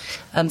health.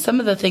 Some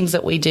of the things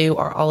that we do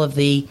are all of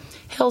the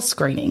health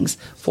screenings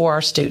for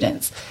our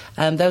students.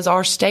 Those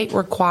are state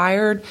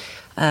required.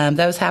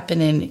 Those happen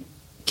in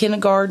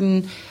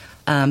kindergarten,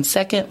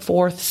 2nd,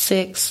 4th,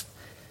 6th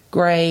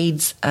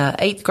grades,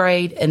 8th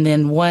grade, and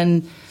then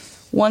one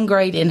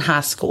grade in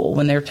high school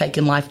when they're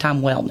taking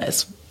lifetime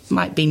wellness.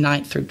 Might be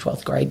 9th through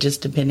 12th grade,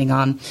 just depending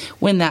on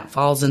when that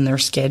falls in their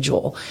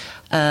schedule.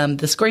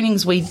 The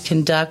screenings we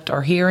conduct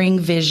are hearing,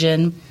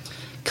 vision,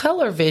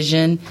 color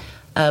vision,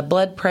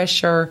 blood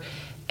pressure,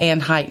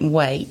 and height and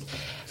weight.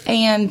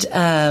 And,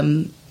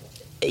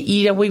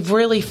 we've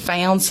really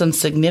found some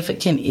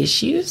significant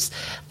issues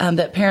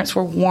that parents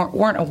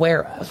weren't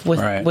aware of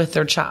with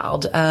their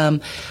child.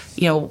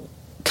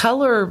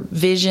 Color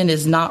vision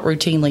is not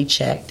routinely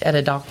checked at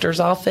a doctor's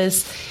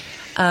office.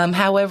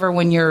 However,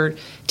 when you're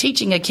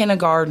teaching a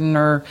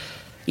kindergartner,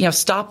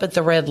 stop at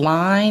the red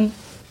line,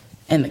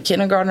 and the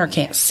kindergartner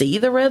can't see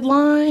the red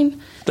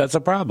line, that's a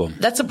problem.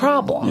 That's a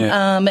problem.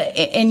 Yeah.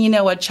 And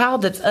a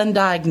child that's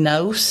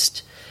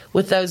undiagnosed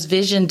with those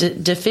vision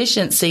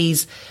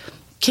deficiencies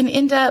can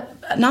end up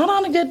not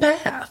on a good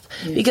path.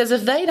 Yeah. Because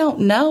if they don't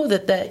know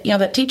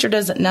that teacher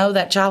doesn't know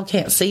that child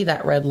can't see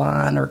that red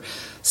line or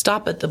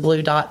stop at the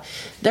blue dot,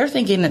 they're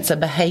thinking it's a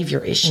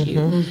behavior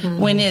issue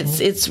when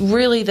it's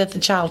really that the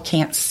child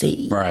can't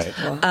see. Right.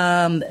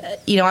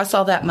 I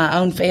saw that in my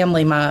own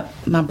family. My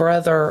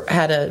brother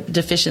had a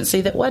deficiency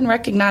that wasn't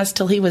recognized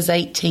till he was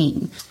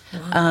 18.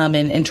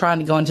 And trying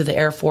to go into the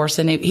Air Force,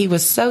 and he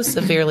was so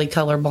severely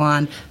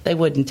colorblind they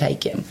wouldn't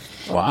take him.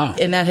 Wow.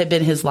 And that had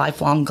been his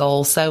lifelong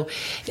goal. So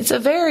it's a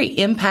very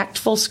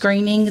impactful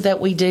screening that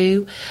we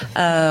do.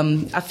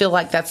 I feel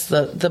like that's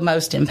the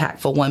most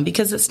impactful one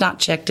because it's not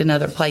checked in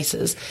other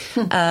places.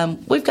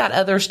 We've got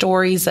other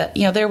stories that,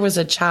 there was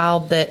a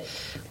child that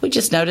we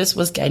just noticed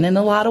was gaining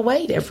a lot of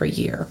weight every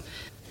year.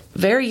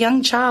 Very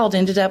young child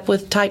ended up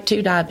with type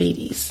 2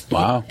 diabetes.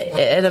 Wow.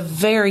 At a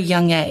very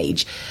young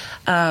age.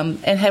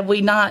 And had we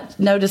not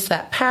noticed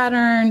that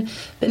pattern,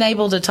 been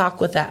able to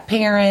talk with that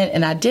parent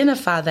and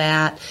identify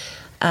that,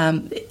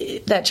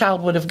 that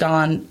child would have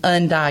gone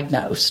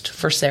undiagnosed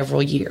for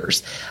several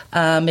years.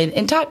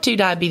 And type 2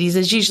 diabetes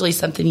is usually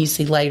something you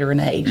see later in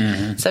age.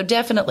 Mm-hmm. So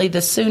definitely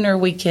the sooner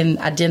we can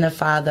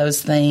identify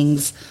those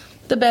things,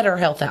 the better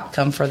health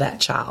outcome for that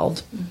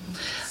child.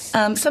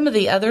 Mm-hmm. Some of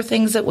the other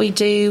things that we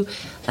do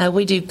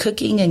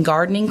cooking and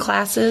gardening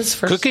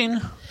classes.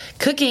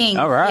 Cooking.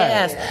 All right.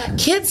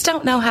 Yes. Kids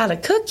don't know how to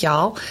cook,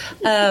 y'all.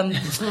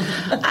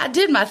 I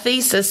did my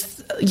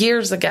thesis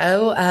years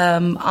ago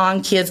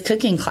on kids'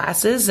 cooking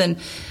classes, and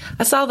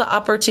I saw the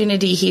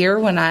opportunity here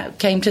when I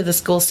came to the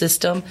school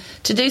system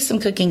to do some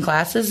cooking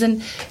classes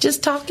and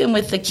just talking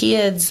with the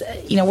kids,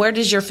 where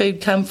does your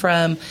food come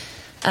from?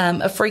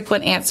 A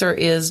frequent answer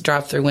is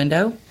drive-through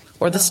window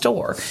or the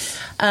store.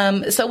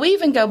 So we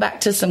even go back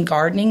to some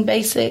gardening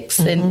basics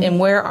and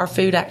where our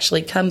food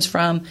actually comes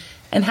from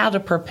and how to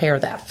prepare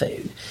that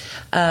food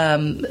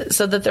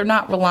so that they're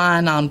not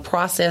relying on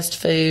processed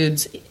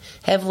foods,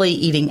 heavily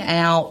eating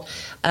out.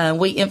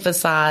 We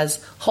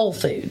emphasize whole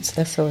foods.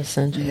 That's so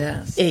essential.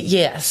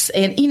 Yes.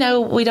 And,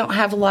 we don't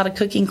have a lot of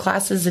cooking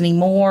classes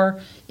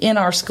anymore in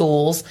our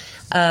schools.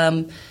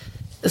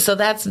 So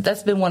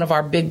that's been one of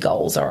our big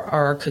goals,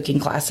 our cooking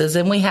classes.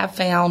 And we have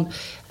found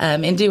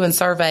in doing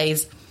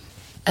surveys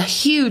a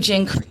huge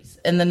increase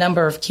in the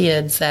number of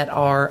kids that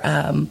are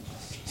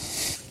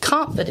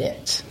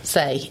confident,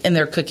 say, in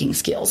their cooking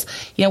skills.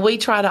 We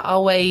try to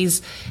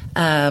always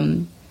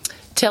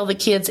tell the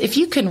kids, if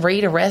you can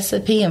read a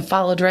recipe and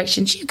follow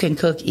directions, you can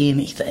cook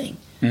anything.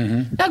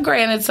 Mm-hmm. Now,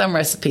 granted, some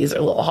recipes are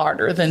a little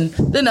harder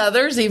than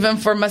others, even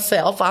for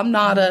myself. I'm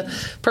not a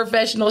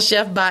professional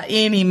chef by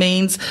any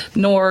means,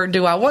 nor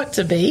do I want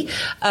to be.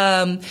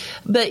 But,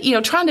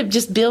 trying to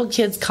just build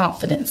kids'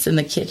 confidence in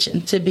the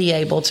kitchen to be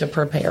able to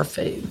prepare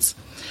foods.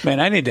 Man,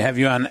 I need to have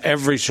you on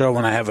every show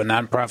when I have a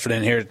nonprofit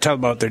in here to tell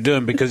about what they're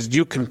doing, because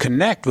you can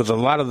connect with a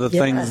lot of the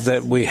things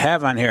that we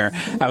have on here.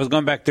 I was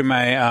going back through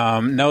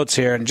my notes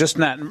here, and just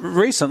not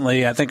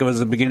recently, I think it was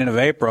the beginning of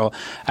April,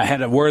 I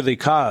had a worthy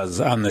cause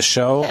on the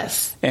show.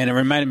 Yes. And it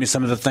reminded me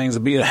some of the things,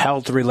 be it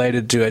health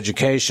related to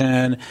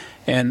education.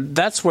 And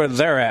that's where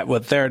they're at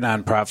with their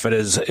nonprofit,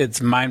 is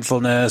it's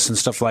mindfulness and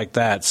stuff like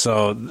that.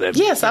 So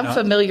yes, I'm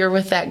familiar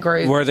with that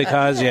group. Worthy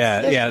Cause,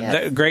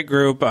 yes. Great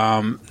group.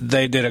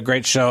 They did a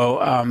great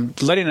show.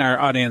 Letting our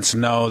audience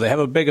know they have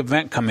a big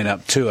event coming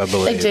up too, I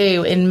believe. They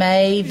do in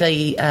May,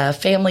 the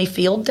Family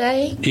Field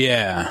Day.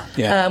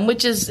 Yeah.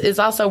 Which is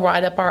also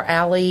right up our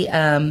alley.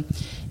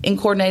 In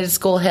coordinated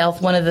school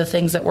health, one of the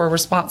things that we're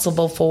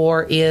responsible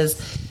for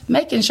is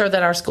making sure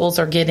that our schools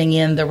are getting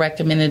in the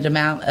recommended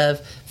amount of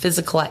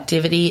physical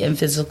activity and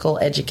physical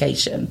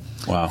education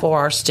for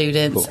our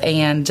students. Cool.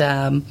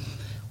 And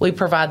we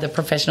provide the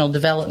professional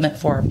development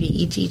for our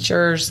PE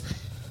teachers.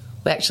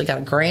 We actually got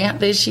a grant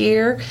this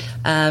year,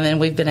 and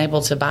we've been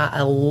able to buy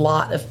a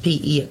lot of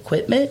PE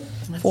equipment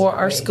for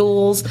our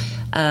schools.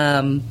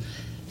 So,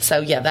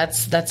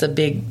 that's a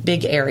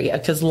big area,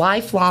 because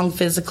lifelong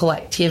physical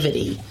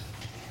activity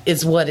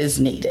is what is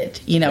needed.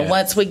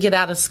 Once we get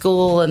out of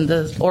school and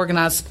the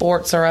organized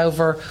sports are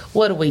over,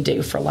 what do we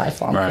do for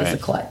lifelong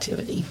physical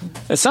activity?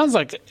 It sounds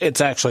like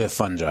it's actually a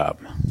fun job.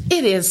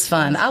 It is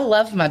fun. I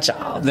love my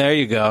job. There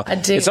you go. I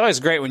do. It's always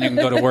great when you can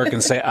go to work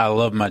and say, I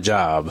love my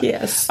job.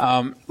 Yes.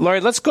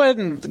 Laurie, let's go ahead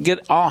and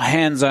get all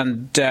hands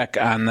on deck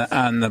on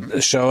the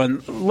show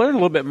and learn a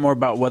little bit more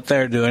about what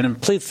they're doing.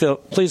 And please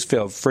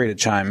feel free to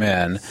chime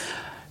in.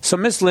 So,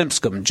 Ms.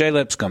 Lipscomb, Jay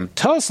Lipscomb,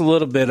 tell us a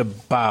little bit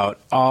about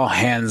All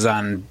Hands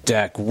on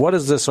Deck. What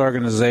is this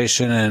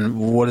organization, and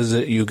what is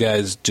it you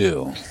guys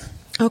do?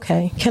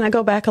 Okay. Can I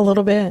go back a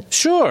little bit?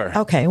 Sure.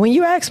 Okay. When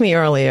you asked me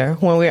earlier,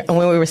 when we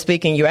were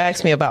speaking, you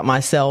asked me about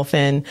myself,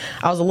 and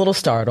I was a little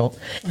startled.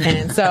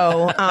 And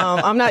so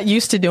I'm not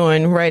used to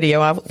doing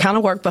radio. I kind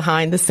of work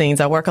behind the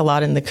scenes. I work a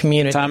lot in the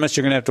community. Thomas,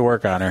 you're going to have to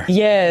work on her.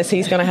 Yes,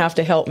 he's going to have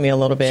to help me a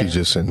little bit. She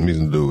just sent me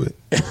to do it.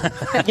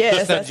 Yes.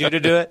 She sent you to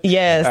do it?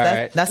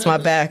 Yes, that's my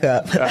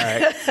backup. All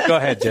right. Go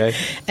ahead, Jay.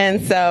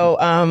 And so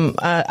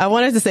I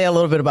wanted to say a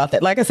little bit about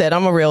that. Like I said,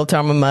 I'm a realtor.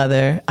 I'm a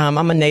mother.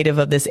 I'm a native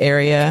of this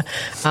area.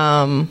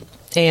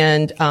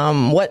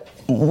 What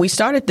we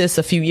started this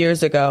a few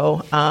years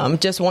ago,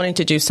 just wanting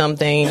to do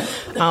something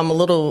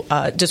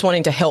just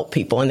wanting to help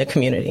people in the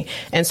community.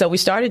 And so we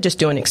started just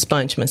doing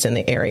expungements in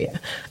the area,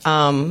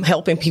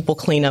 helping people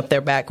clean up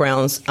their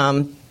backgrounds,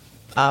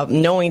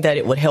 knowing that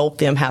it would help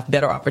them have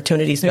better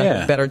opportunities,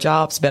 better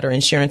jobs, better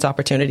insurance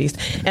opportunities,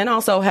 and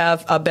also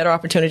have better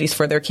opportunities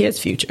for their kids'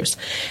 futures.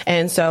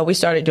 And so we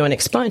started doing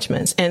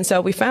expungements. And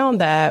so we found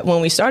that when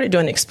we started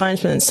doing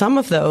expungements, some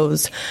of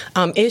those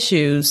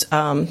issues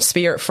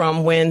speared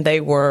from when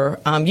they were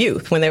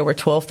youth, when they were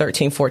 12,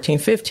 13, 14,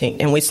 15.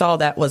 And we saw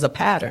that was a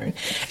pattern.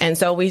 And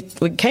so we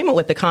came up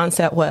with the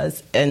concept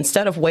was,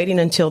 instead of waiting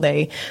until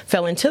they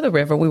fell into the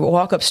river, we would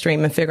walk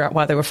upstream and figure out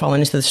why they were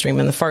falling into the stream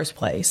in the first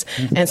place.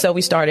 Mm-hmm. And so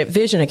we started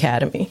Vision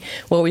Academy,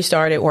 where we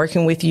started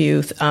working with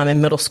youth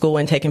in middle school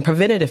and taking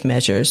preventative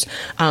measures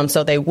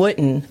so they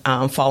wouldn't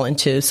fall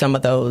into some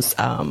of those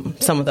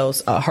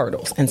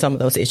hurdles and some of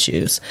those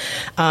issues.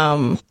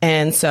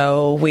 And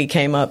so we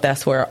came up,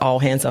 that's where All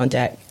Hands on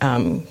Deck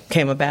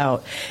came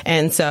about.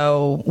 And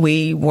so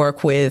we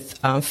work with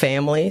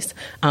families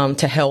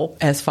to help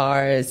as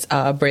far as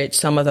bridge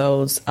some of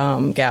those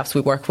gaps.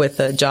 We work with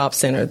the job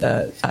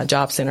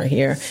center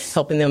here,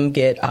 helping them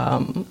get,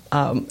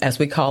 as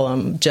we call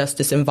them, justice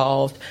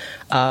involved,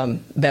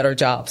 better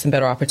jobs and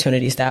better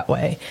opportunities that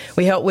way.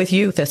 We help with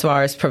youth as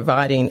far as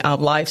providing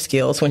life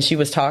skills. When she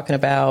was talking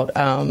about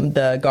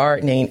the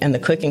gardening and the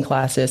cooking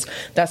classes,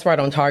 that's right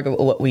on target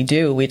with what we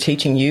do. We're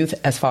teaching youth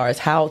as far as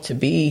how to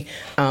be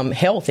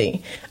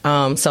healthy,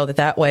 so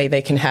that way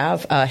they can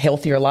have a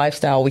healthier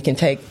lifestyle.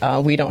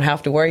 We don't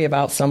have to worry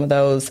about some of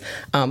those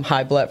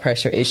high blood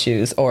pressure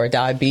issues or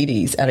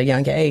diabetes at a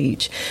young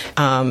age.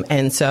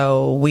 And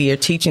so we are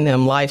teaching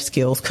them life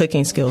skills,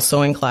 cooking skills,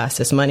 sewing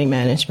classes, money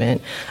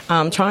management,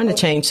 trying to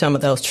change some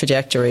of those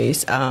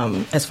trajectories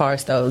as far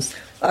as those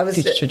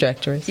future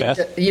trajectories.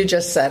 You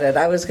just said it.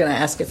 I was going to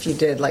ask if you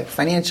did like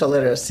financial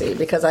literacy,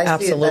 because I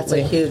see that's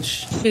a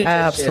huge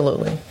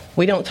Absolutely. issue.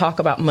 we don't talk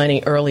about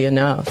money early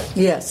enough.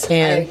 Yes,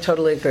 and I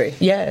totally agree.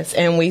 Yes,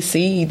 and we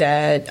see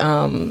that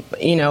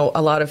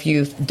a lot of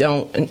youth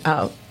don't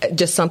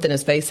just something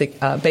as basic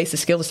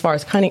skill as far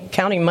as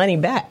counting money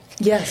back.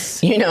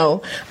 Yes.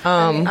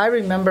 I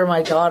remember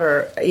my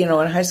daughter, in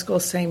high school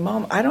saying,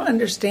 "Mom, I don't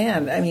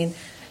understand. I mean,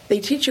 they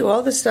teach you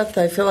all this stuff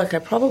that I feel like I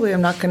probably am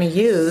not going to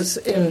use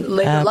in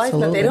later life,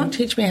 but they don't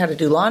teach me how to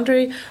do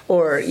laundry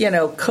or,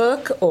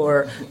 cook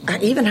or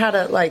even how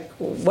to,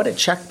 what a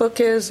checkbook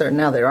is, or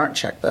now there aren't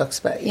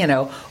checkbooks, but,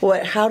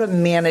 how to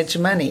manage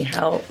money,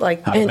 how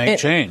to make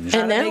change.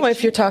 And now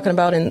if you're talking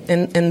about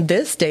in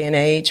this day and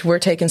age, we're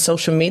taking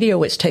social media,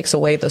 which takes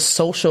away the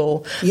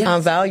social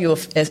value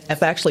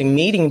of actually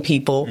meeting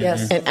people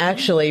and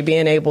actually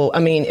being able,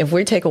 if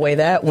we take away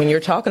that, when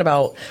you're talking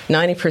about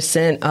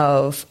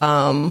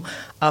 90%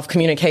 of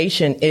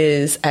communication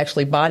is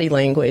actually body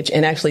language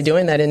and actually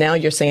doing that. And now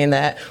you're saying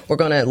that we're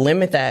going to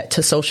limit that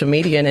to social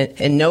media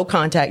and no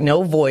contact,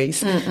 no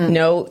voice,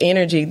 no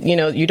energy.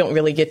 You don't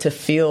really get to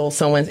feel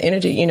someone's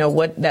energy,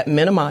 what that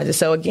minimizes.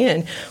 So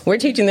again, we're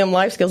teaching them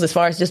life skills as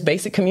far as just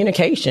basic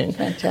communication,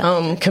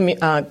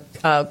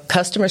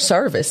 customer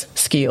service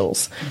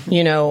skills,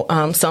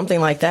 something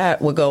like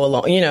that would go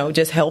along,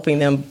 just helping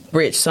them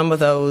bridge some of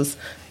those.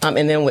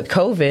 And then with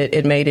COVID,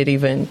 it made it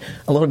even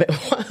a little bit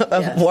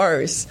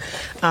worse.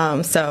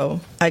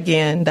 So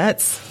again,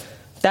 that's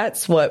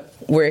what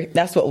we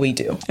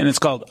do. And it's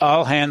called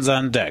All Hands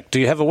on Deck.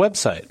 Do you have a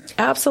website?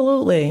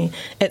 Absolutely.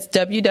 It's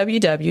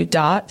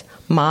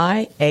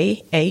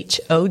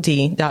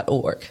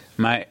www.myahod.org.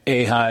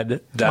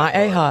 MyAHOD.org.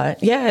 MyAHOD.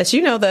 Yes,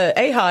 the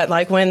AHOD,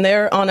 like when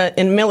they're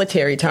in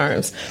military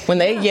terms, when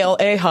they yell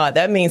AHOD,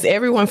 that means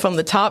everyone from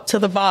the top to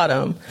the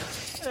bottom.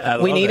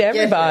 We need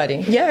everybody.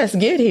 Yes,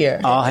 get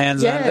here. All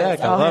hands on deck.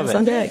 I love it.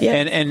 On deck, yeah.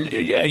 And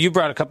you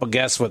brought a couple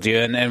guests with you,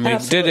 and we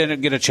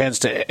did get a chance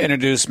to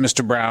introduce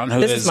Mr. Brown,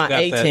 who has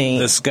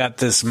got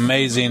this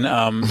amazing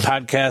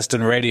podcast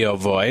and radio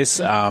voice.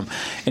 And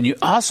you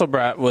also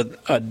brought with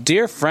a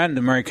dear friend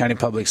of Maury County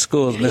Public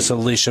Schools, Miss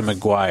Alicia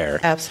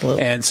McGuire.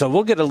 Absolutely. And so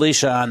we'll get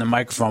Alicia on the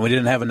microphone. We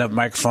didn't have enough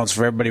microphones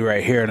for everybody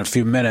right here in a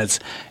few minutes,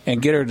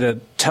 and get her to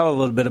tell a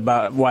little bit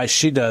about why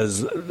she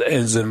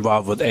is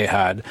involved with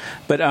AHOD.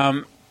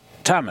 But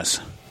Thomas,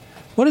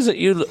 what is it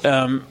you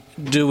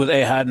do with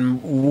AHOD,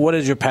 and what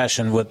is your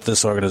passion with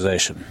this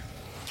organization?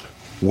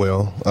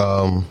 Well,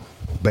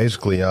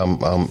 basically, I'm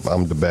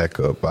the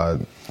backup. I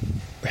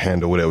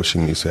handle whatever she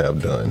needs to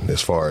have done as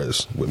far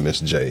as with Miss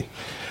J.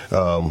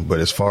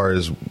 But as far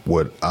as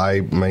what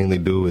I mainly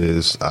do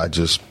is I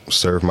just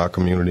serve my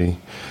community,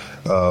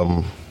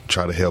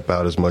 try to help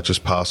out as much as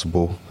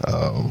possible.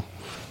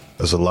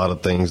 There's a lot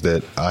of things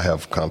that I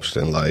have accomplished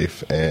in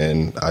life,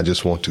 and I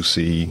just want to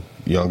see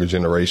younger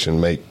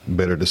generation make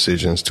better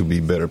decisions to be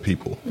better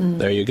people.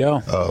 There you go.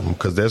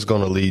 Because that's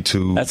going to lead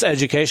to... That's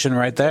education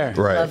right there.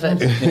 Right. Love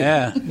it.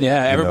 Yeah.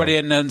 Everybody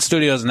in the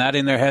studio is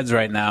nodding their heads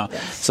right now.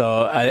 Yes.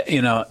 So,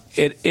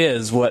 it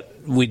is what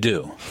we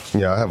do.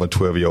 Yeah, I have a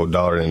 12-year-old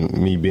daughter, and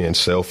me being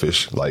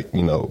selfish,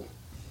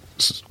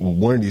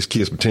 one of these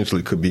kids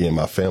potentially could be in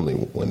my family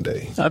one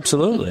day.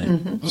 Absolutely.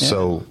 Mm-hmm.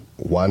 So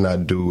why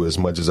not do as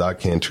much as I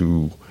can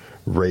to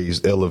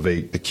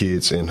elevate the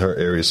kids in her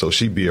area so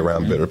she be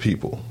around better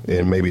people,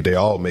 and maybe they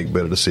all make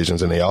better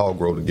decisions and they all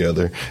grow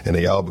together and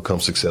they all become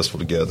successful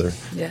together.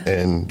 Yeah.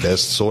 And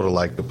that's sort of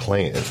like the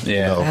plan.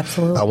 Yeah,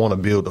 absolutely. I want to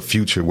build a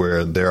future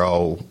where they're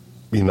all,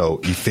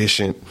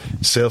 efficient,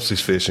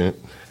 self-sufficient,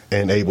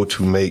 and able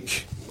to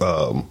make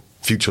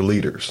future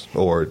leaders,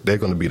 or they're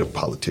going to be the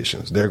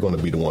politicians. They're going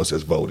to be the ones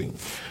that's voting.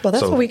 Well,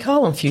 that's what we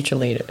call them, future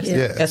leaders.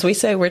 Yeah. As we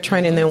say, we're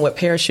training them with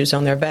parachutes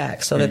on their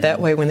back, so that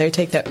way when they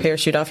take that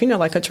parachute off,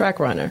 like a track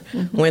runner,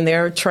 when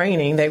they're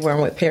training, they wear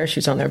them with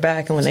parachutes on their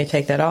back, and when they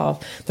take that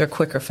off, they're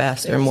quicker,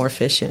 faster, and more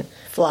efficient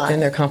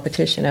than their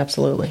competition.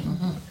 Absolutely.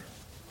 Mm-hmm.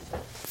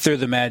 Through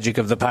the magic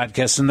of the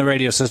podcast and the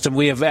radio system,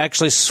 we have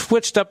actually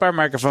switched up our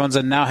microphones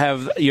and now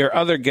have your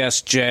other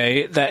guest,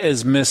 Jay. That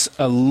is Miss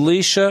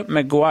Alicia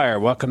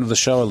McGuire. Welcome to the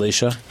show,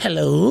 Alicia.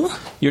 Hello.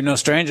 You're no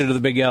stranger to the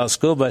Big Yellow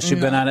School Bus.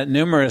 You've been on it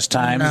numerous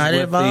times. Not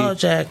at all,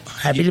 Jack.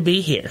 Happy to be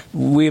here.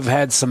 We've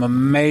had some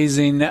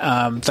amazing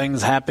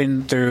things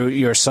happen through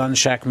your son,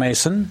 Shaq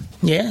Mason.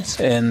 Yes.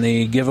 And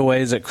the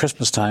giveaways at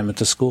Christmas time at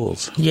the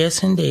schools.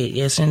 Yes, indeed.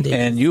 Yes, indeed.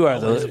 And you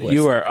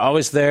are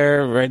always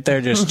there, right there,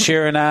 just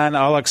cheering on,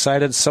 all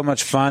excited. So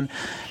much fun.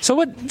 So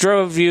what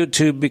drove you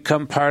to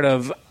become part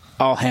of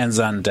All Hands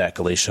on Deck,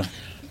 Alicia?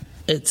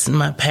 It's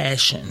my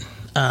passion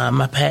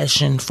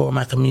for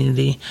my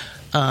community,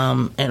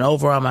 and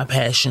overall my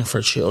passion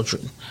for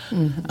children.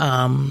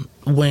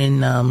 Mm-hmm.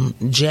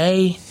 When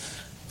Jay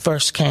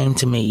first came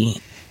to me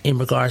in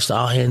regards to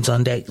All Hands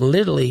on Deck,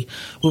 literally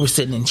we were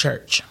sitting in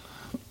church.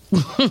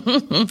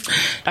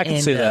 I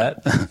can see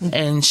that.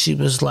 And she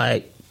was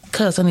like,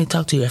 "Cuz, I need to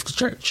talk to you after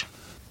church."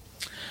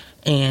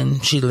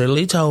 And she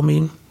literally told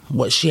me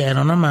what she had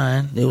on her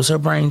mind. It was her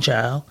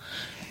brainchild.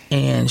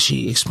 And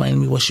she explained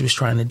to me what she was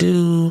trying to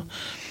do.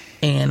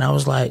 And I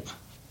was like,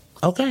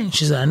 okay.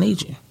 She said, "I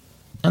need you."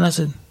 And I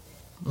said,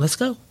 "Let's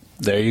go."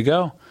 There you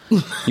go.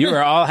 You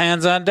were all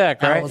hands on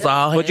deck, right? I was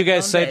all What'd you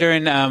guys hands say on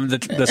during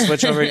the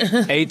switch over?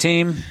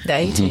 A-team? The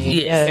A-team.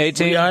 Yes,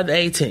 A-team? we are the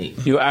A-team.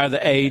 You are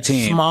the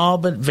A-team. Small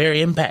but very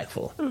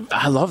impactful.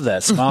 I love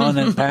that. Small and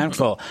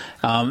impactful.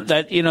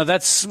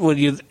 That's when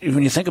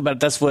you think about it,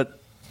 that's what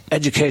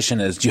education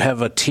is. You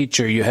have a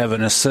teacher, you have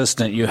an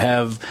assistant, you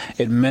have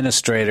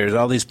administrators,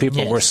 all these people.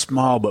 Yes. We're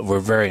small, but we're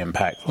very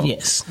impactful.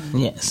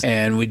 Yes.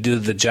 And we do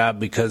the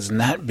job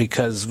not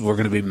because we're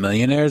going to be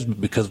millionaires,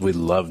 but because we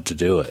love to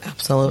do it.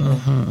 Absolutely.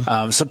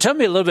 So tell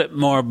me a little bit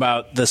more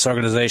about this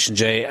organization,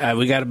 Jay.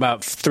 We got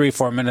about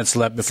 3-4 minutes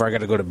left before I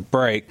got to go to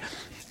break.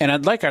 And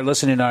I'd like our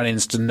listening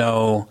audience to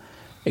know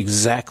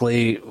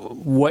exactly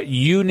what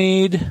you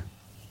need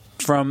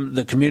from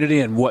the community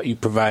and what you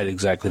provide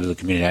exactly to the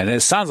community. And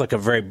it sounds like a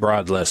very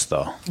broad list,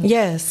 though.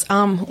 Yes.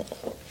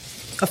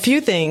 A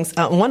few things.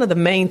 One of the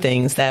main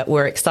things that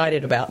we're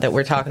excited about that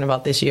we're talking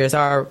about this year is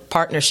our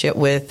partnership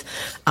with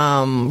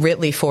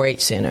Ridley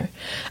 4-H Center.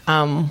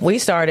 We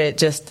started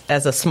just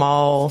as a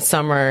small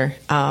summer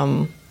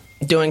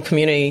doing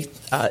community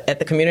at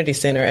the community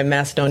center at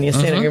Macedonia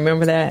Center. You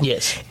remember that?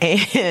 Yes.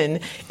 And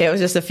it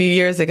was just a few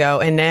years ago.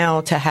 And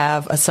now to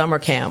have a summer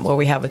camp where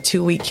we have a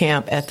 2-week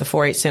camp at the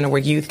 4-H Center where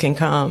youth can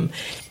come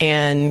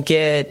and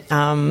get,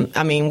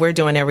 we're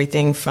doing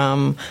everything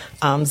from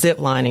zip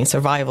lining,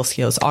 survival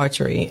skills,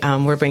 archery.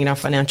 We're bringing our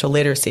financial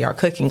literacy, our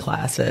cooking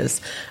classes,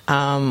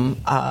 our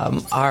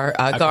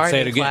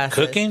gardening classes.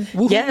 Cooking?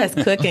 Yes,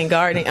 cooking,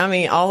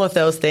 gardening. All of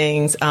those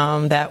things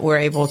that we're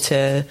able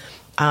to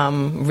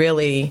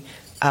really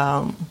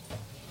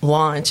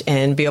launch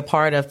and be a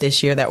part of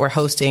this year that we're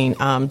hosting.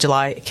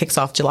 Kicks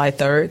off July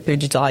 3rd through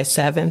July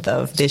 7th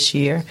of this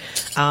year.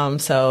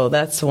 So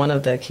that's one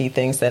of the key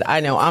things that I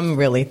know I'm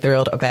really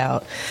thrilled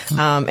about.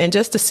 And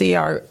just to see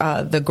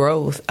the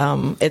growth.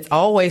 It's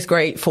always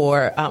great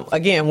for,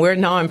 again, we're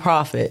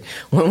nonprofit.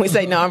 When we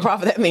say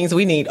nonprofit, that means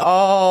we need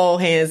all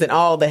hands and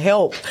all the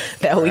help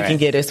that we can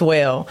get as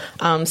well.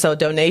 So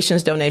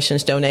donations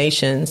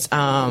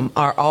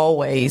are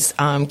always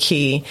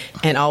key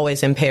and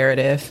always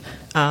imperative.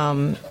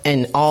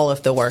 In all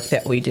of the work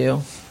that we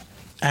do.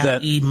 I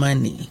need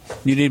money.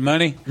 You need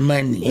money?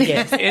 Money.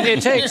 Yes.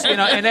 It takes, in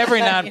every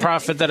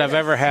nonprofit that I've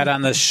ever had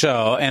on this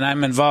show, and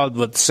I'm involved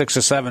with 6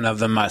 or 7 of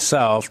them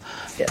myself,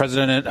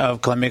 president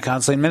of Columbia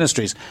Counseling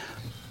Ministries,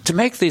 to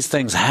make these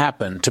things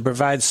happen, to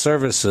provide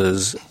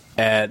services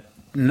at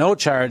no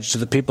charge to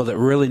the people that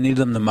really need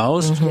them the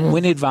most, we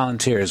need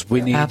volunteers.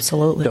 We need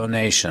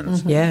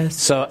donations. Yes.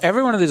 So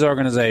every one of these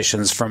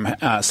organizations, from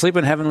Sleep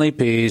in Heavenly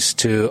Peace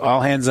to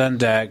All Hands on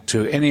Deck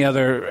to any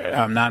other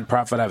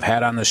nonprofit I've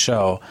had on the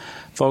show,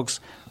 folks,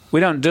 we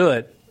don't do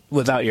it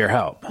without your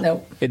help.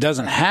 Nope. It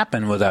doesn't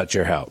happen without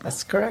your help.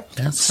 That's correct.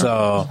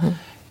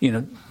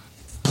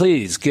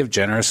 Please give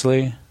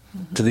generously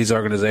to these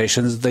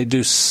organizations. They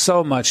do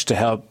so much to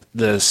help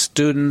the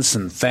students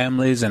and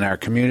families in our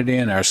community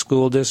and our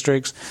school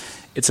districts.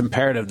 It's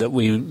imperative that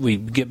we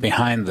get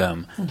behind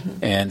them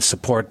and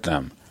support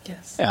them.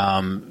 Yes.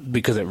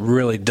 Because it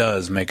really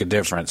does make a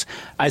difference.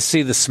 I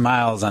see the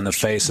smiles on the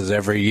faces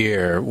every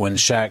year when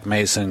Shaq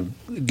Mason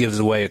gives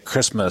away a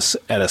Christmas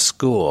at a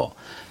school.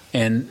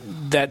 And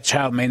that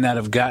child may not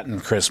have gotten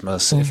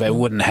Christmas if it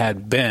wouldn't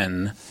have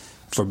been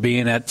for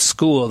being at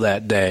school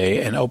that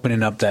day and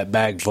opening up that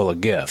bag full of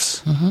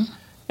gifts.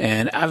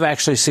 And I've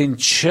actually seen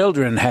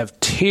children have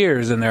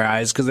tears in their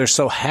eyes because they're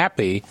so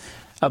happy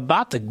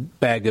about the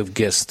bag of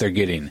gifts they're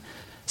getting.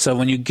 So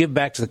when you give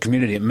back to the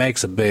community, it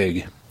makes a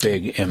big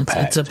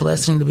impact. It's a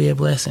blessing to be a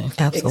blessing.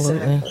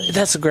 Absolutely. Exactly.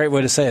 That's a great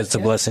way to say it. It's a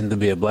blessing to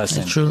be a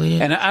blessing. It truly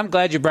is. And I'm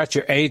glad you brought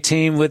your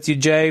A-team with you,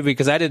 Jay,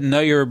 because I didn't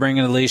know you were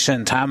bringing Alicia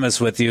and Thomas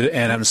with you,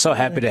 and I'm so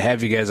happy to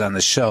have you guys on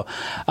the show.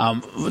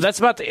 That's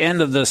about the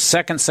end of the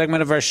second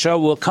segment of our show.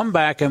 We'll come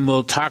back and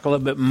we'll talk a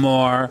little bit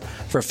more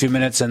for a few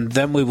minutes, and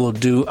then we will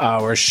do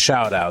our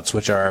shout-outs,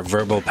 which are our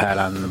verbal pat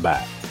on the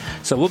back.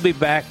 So we'll be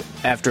back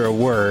after a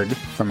word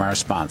from our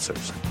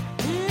sponsors.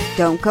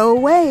 Don't go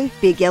away.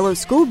 Big Yellow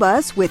School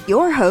Bus with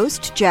your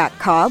host, Jack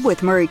Cobb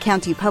with Murray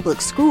County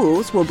Public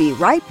Schools will be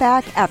right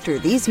back after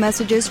these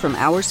messages from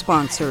our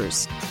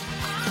sponsors.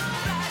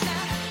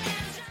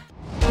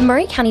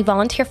 Murray County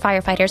volunteer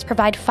firefighters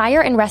provide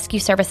fire and rescue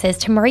services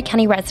to Murray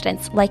County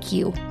residents like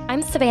you.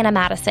 I'm Savannah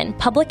Madison,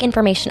 Public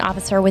Information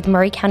Officer with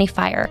Murray County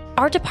Fire.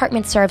 Our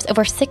department serves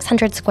over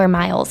 600 square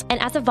miles,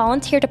 and as a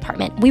volunteer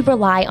department, we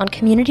rely on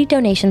community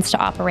donations to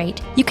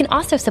operate. You can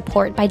also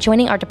support by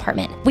joining our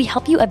department. We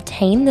help you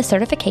obtain the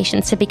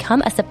certifications to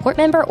become a support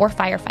member or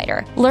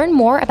firefighter. Learn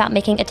more about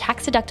making a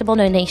tax-deductible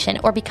donation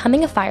or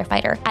becoming a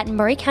firefighter at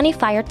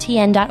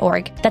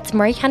murraycountyfiretn.org. That's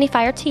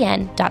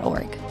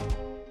murraycountyfiretn.org.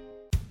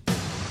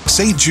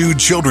 St. Jude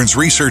Children's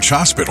Research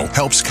Hospital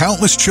helps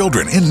countless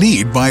children in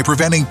need by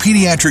preventing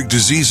pediatric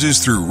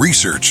diseases through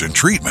research and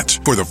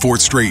treatment. For the 4th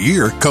straight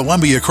year,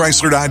 Columbia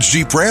Chrysler Dodge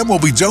Jeep Ram will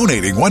be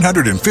donating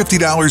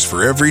 $150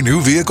 for every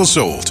new vehicle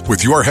sold.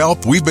 With your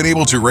help, we've been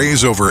able to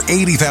raise over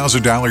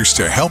 $80,000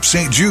 to help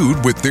St.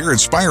 Jude with their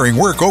inspiring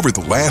work over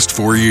the last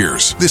 4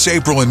 years. This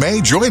April and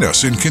May, join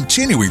us in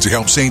continuing to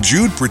help St.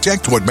 Jude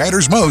protect what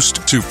matters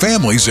most to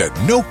families at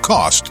no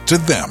cost to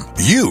them.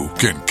 You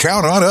can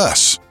count on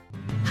us.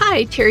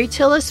 Hi, Terry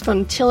Tillis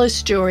from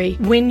Tillis Jewelry.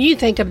 When you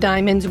think of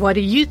diamonds, what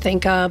do you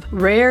think of?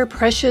 Rare,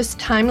 precious,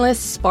 timeless,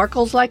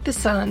 sparkles like the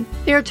sun.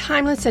 They are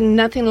timeless and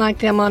nothing like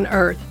them on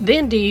earth.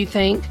 Then do you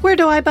think, where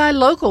do I buy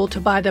local to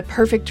buy the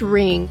perfect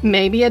ring?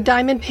 Maybe a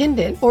diamond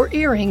pendant or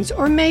earrings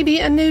or maybe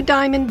a new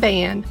diamond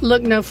band.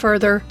 Look no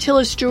further.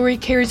 Tillis Jewelry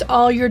carries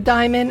all your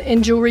diamond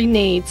and jewelry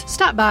needs.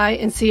 Stop by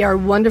and see our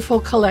wonderful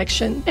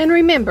collection. And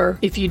remember,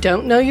 if you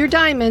don't know your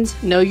diamonds,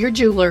 know your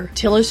jeweler.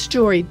 Tillis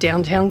Jewelry,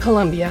 downtown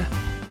Columbia.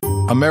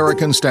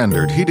 American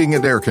Standard Heating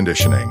and Air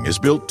Conditioning is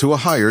built to a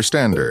higher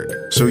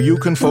standard, so you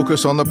can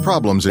focus on the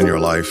problems in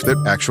your life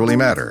that actually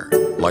matter,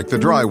 like the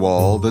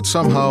drywall that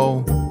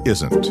somehow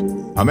isn't.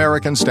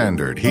 American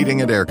Standard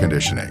Heating and Air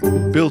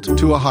Conditioning, built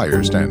to a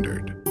higher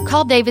standard.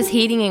 Call Davis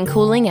Heating and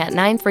Cooling at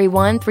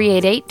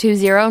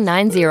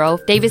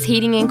 931-388-2090. Davis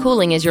Heating and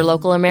Cooling is your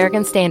local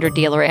American Standard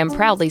dealer and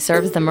proudly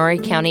serves the Maury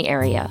County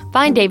area.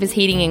 Find Davis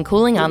Heating and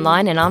Cooling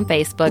online and on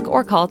Facebook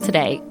or call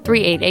today,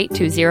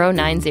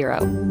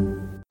 388-2090.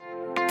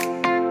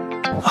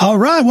 All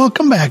right,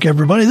 welcome back,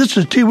 everybody. This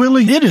is T.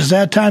 Willie. It is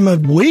that time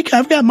of week.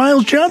 I've got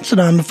Miles Johnson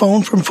on the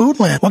phone from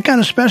Foodland. What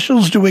kind of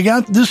specials do we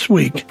got this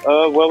week?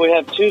 Well, we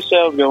have 2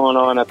 sales going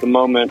on at the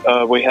moment.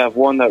 We have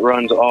one that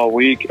runs all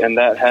week, and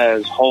that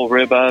has whole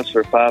ribeyes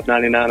for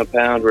 $5.99 a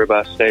pound,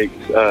 ribeye steaks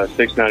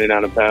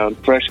 $6.99 a pound,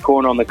 fresh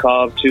corn on the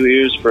cob, 2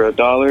 ears for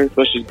 $1,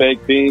 Bush's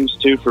baked beans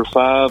 2 for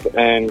 $5,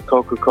 and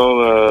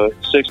Coca-Cola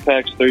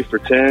 6-packs 3 for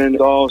 $10.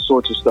 All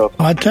sorts of stuff.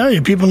 I tell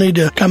you, people need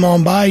to come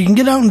on by. You can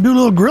get out and do a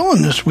little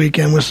grilling this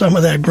weekend with some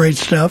of that great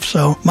stuff.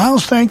 So,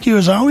 Miles, thank you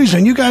as always.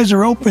 And you guys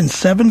are open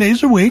 7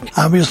 days a week,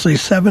 obviously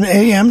 7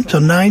 a.m. to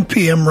 9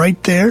 p.m. right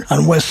there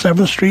on West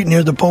 7th Street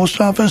near the post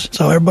office.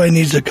 So everybody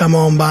needs to come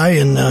on by.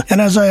 And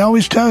as I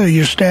always tell you,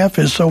 your staff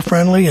is so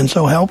friendly and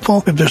so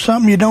helpful. If there's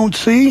something you don't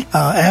see,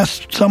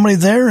 ask somebody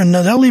there, and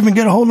they'll even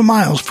get a hold of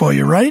Miles for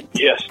you, right?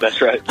 Yes,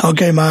 that's right.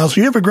 Okay, Miles.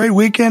 You have a great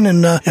weekend,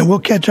 and we'll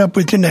catch up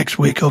with you next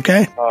week,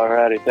 okay? All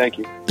righty. Thank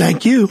you.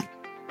 Thank you.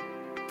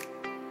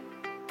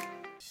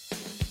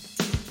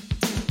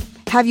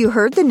 Have you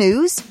heard the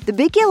news? The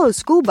Big Yellow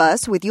School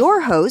Bus with your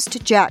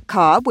host, Jack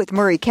Cobb with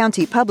Maury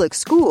County Public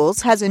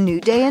Schools has a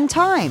new day and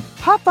time.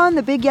 Hop on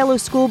the Big Yellow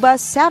School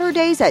Bus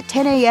Saturdays at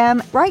 10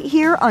 a.m. right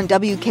here on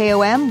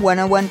WKOM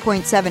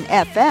 101.7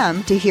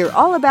 FM to hear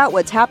all about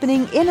what's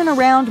happening in and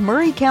around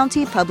Maury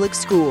County Public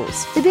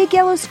Schools. The Big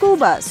Yellow School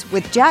Bus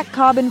with Jack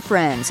Cobb and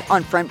Friends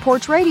on Front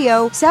Porch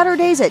Radio,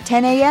 Saturdays at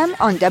 10 a.m.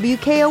 on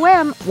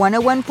WKOM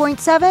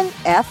 101.7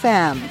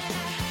 FM.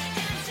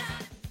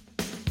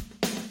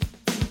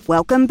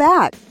 Welcome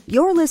back.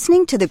 You're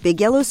listening to the Big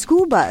Yellow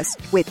School Bus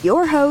with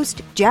your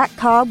host, Jack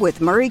Cobb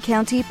with Maury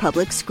County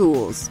Public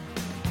Schools.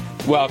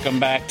 Welcome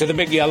back to the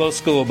Big Yellow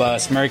School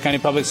Bus, Maury County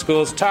Public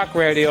Schools talk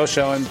radio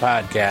show and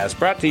podcast,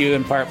 brought to you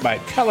in part by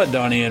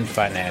Caledonian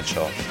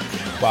Financial.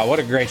 Wow, what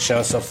a great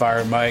show so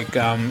far, Mike.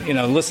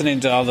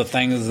 Listening to all the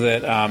things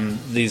that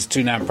these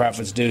 2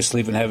 nonprofits do,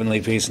 Sleep in Heavenly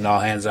Peace and All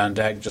Hands on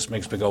Deck, just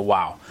makes me go,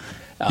 wow.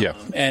 Yeah.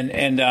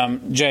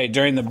 And Jay,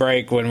 during the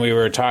break when we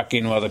were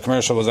talking while the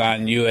commercial was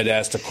on, you had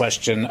asked a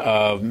question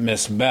of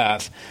Miss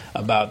Beth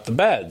about the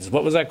beds.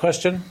 What was that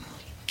question?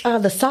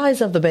 The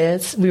size of the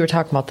beds. We were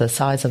talking about the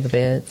size of the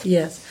beds.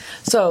 Yes.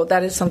 So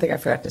that is something I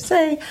forgot to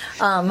say.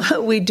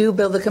 We do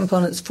build the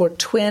components for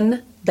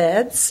twin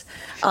beds.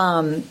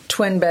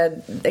 Twin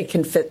bed, they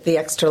can fit the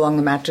extra long.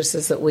 The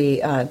mattresses that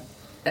we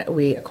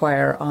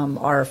acquire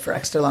are for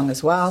extra long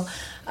as well.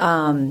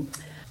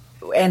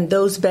 And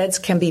those beds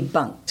can be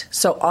bunked.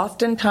 So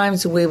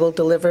oftentimes we will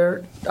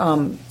deliver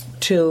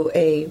to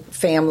a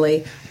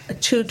family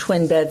 2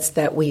 twin beds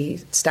that we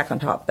stack on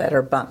top that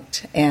are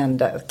bunked.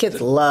 And kids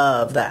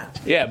love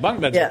that. Yeah,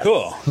 bunk beds are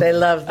cool. They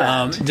love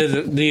that.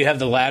 Do you have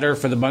the ladder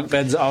for the bunk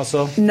beds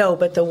also? No,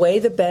 but the way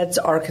the beds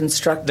are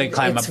constructed, they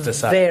climb up the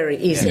side. It's very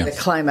easy to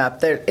climb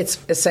up. It's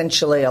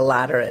essentially a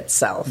ladder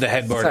itself. The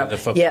headboard and the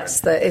footboard.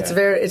 Yes, it's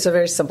a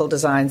very simple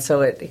design,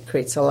 so it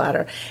creates a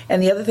ladder.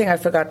 And the other thing I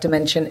forgot to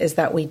mention is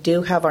that we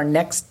do have our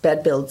next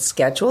bed build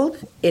scheduled.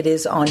 It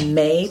is on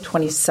May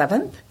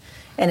 27th,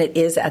 and it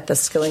is at the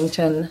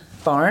Skillington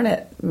Barn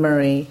at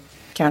Maury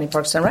County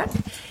Parks and Rec.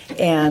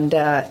 And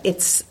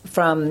it's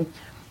from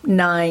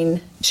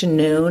 9 to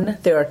noon.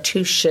 There are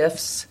 2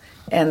 shifts,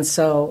 and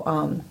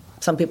so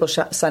some people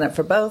sign up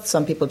for both.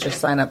 Some people just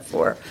sign up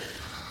for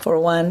for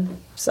one.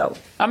 So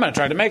I'm going to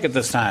try to make it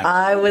this time.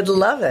 I would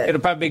love it.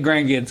 It'll probably be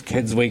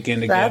Grandkids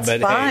Weekend again, That's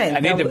but fine. hey, I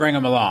need to bring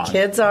them along.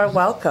 Kids are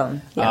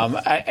welcome.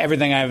 Yeah.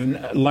 Everything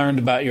I've learned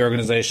about your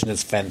organization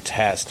is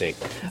fantastic.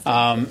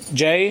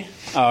 Jay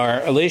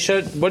or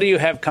Alicia, what do you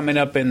have coming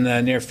up in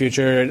the near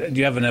future? Do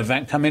you have an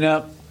event coming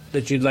up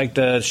that you'd like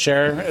to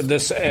share?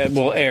 This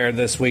will air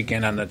this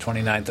weekend on the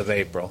 29th of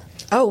April.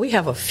 Oh, we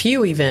have a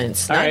few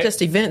events, not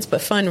just events,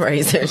 but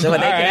fundraisers where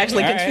they can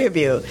actually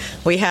contribute.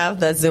 We have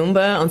the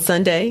Zumba on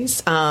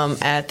Sundays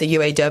at the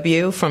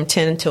UAW from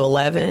 10 to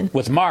 11.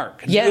 With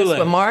Mark Newland.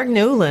 With Mark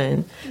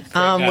Newland,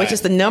 which is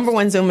the number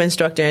one Zumba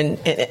instructor. And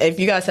if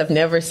you guys have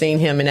never seen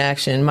him in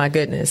action, my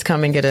goodness,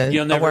 come and get a workout.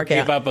 You'll never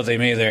keep up with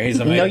him either. He's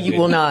amazing. No, you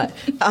will not.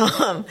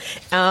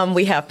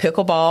 We have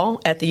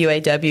pickleball at the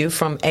UAW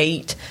from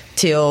 8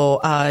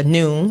 till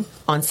noon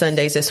on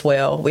Sundays as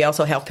well. We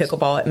also have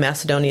pickleball at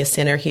Macedonia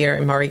Center here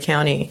in Murray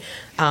County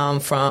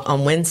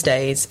on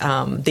Wednesdays.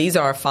 These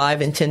are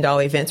 $5 and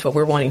 $10 events where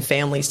we're wanting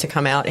families to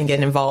come out and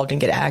get involved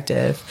and get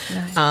active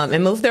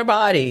and move their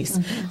bodies.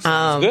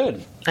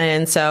 Good.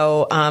 And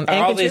so, are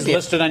all these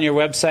listed on your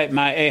website,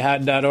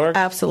 myahod.org?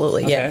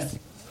 Absolutely, yes.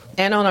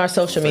 And on our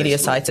social media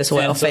sites as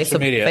well,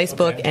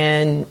 Facebook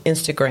and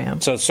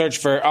Instagram. So search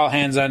for All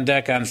Hands on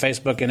Deck on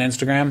Facebook and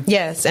Instagram?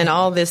 Yes, and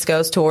all this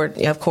goes toward,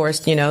 of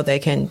course, they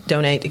can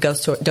donate.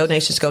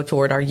 Donations go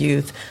toward our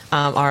youth,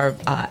 our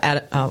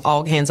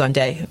All Hands on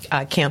Deck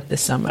camp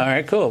this summer. All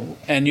right, cool.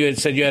 And you had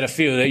said you had a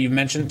few that you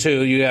mentioned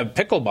too. You have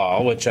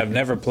pickleball, which I've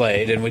never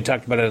played, and we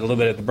talked about it a little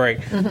bit at the break.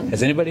 Mm-hmm.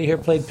 Has anybody here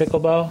played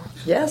pickleball?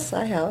 Yes,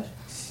 I have.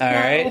 All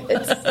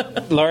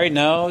right, Laurie,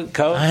 no,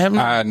 Coach?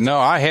 No,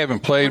 I haven't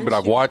played, but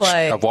I've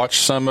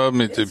watched some of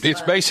them.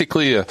 It's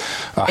basically a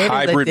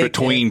hybrid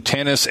between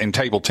tennis and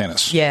table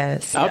tennis.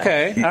 Yes.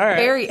 Okay. All right.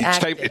 Very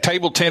it's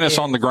table tennis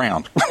on the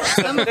ground.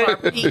 Some of our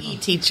PE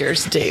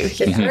teachers do. It's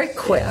very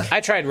quick.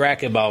 I tried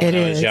racquetball when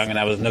I was young, and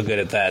I was no good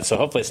at that. So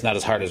hopefully, it's not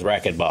as hard as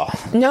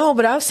racquetball. No,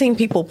 but I've seen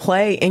people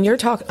play, and you're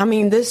talking. I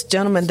mean, this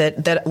gentleman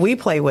that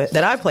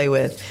I play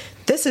with.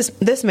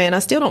 This man, I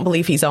still don't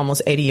believe he's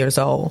almost 80 years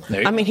old.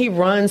 I mean, he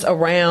runs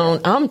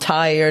around. I'm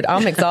tired.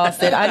 I'm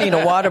exhausted. I need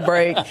a water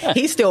break.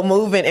 He's still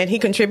moving, and he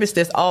contributes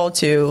this all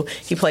to,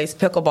 he plays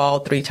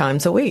pickleball 3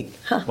 times a week.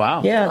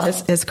 Wow. Yeah,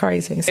 it's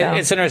crazy. So.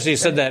 It's interesting you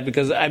said that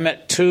because I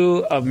met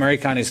 2 of Murray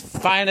County's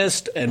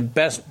finest and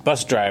best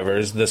bus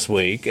drivers this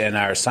week in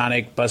our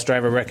Sonic bus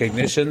driver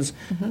recognitions.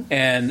 Mm-hmm.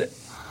 And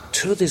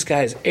 2 of these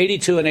guys,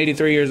 82 and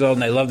 83 years old,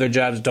 and they love their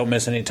jobs, don't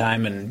miss any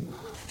time, and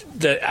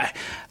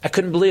I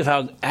couldn't believe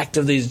how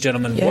active these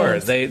gentlemen were.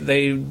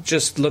 They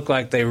just looked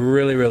like they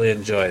really, really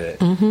enjoyed it.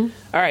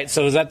 Mm-hmm. All right,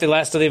 so is that the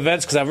last of the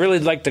events? Because I'd really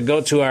like to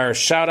go to our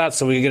shout-outs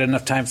so we can get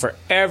enough time for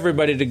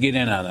everybody to get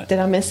in on it. Did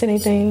I miss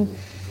anything?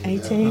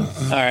 A-team?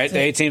 All right, the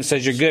A-team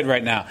says you're good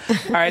right now.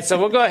 All right, so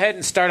we'll go ahead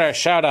and start our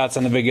shout-outs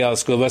on the Big Yellow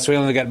School Bus. We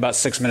only got about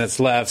 6 minutes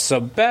left. So,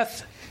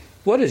 Beth,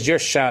 what is your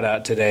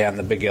shout-out today on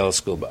the Big Yellow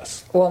School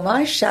Bus? Well,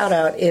 my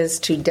shout-out is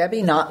to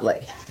Debbie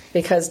Notley,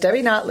 because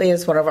Debbie Notley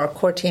is one of our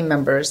core team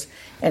members,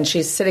 and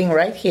she's sitting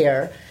right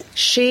here.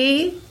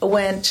 She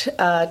went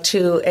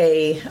to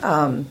a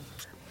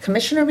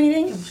commissioner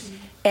meeting,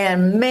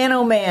 and man,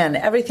 oh man,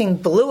 everything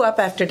blew up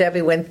after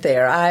Debbie went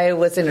there. I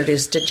was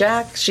introduced to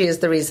Jack. She is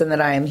the reason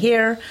that I am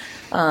here.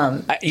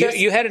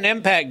 You had an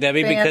impact,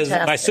 Debbie, because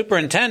my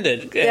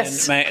superintendent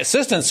and my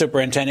assistant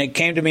superintendent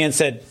came to me and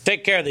said,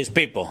 take care of these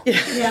people.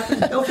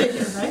 Yeah, go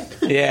figure, right?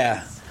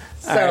 Yeah.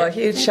 So a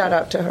huge shout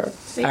out to her.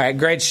 All right,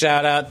 great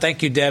shout out.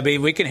 Thank you, Debbie.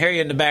 We can hear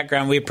you in the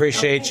background. We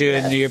appreciate you,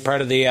 and you're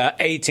part of the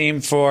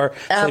A-team for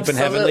Sleep in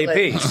Heavenly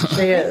Peace.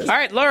 She is. All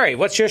right, Laurie,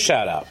 what's your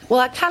shout out? Well,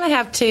 I kind of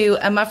have 2.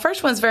 My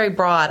first one's very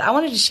broad. I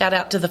wanted to shout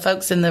out to the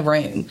folks in the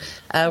room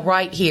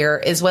right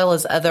here, as well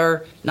as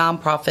other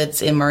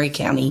nonprofits in Murray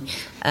County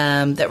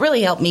that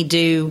really helped me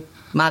do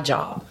my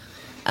job.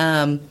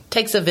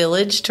 Takes a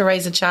village to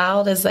raise a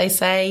child, as they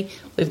say.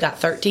 We've got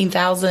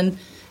 13,000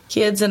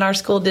 kids in our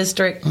school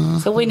district,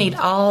 so we need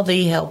all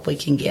the help we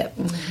can get.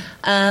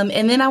 And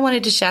then I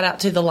wanted to shout out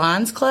to the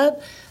Lions Club,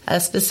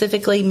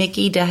 specifically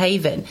Mickey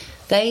DeHaven.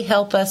 They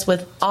help us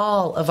with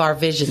all of our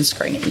vision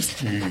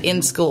screenings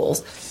in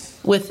schools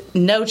with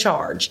no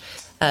charge.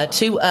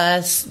 To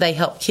us, they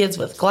help kids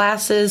with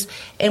glasses,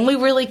 and we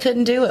really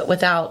couldn't do it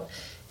without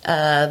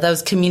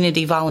those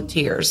community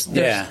volunteers.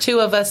 There's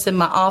 2 of us in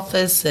my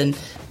office, and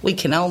we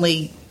can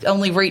only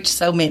reach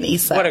so many.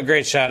 So. What a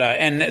great shout out.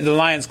 And the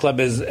Lions Club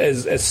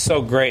is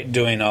so great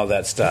doing all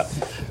that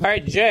stuff. All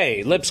right,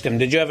 Jay, Lipscomb,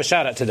 did you have a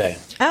shout out today?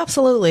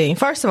 Absolutely.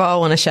 First of all, I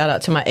want to shout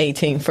out to my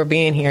A-team for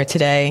being here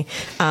today.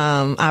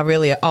 I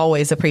really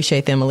always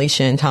appreciate them,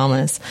 Alicia and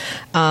Thomas.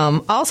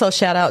 Also,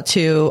 shout out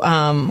to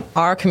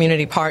our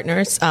community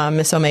partners,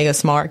 Miss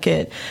Omega's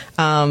Market,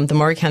 the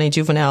Murray County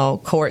Juvenile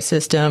Court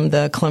System,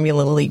 the Columbia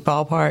Little League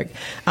Ballpark.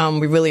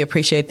 We really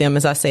appreciate them.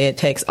 As I say, it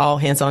takes all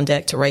hands on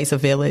deck to raise a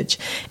village.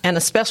 And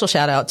a special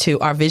shout out to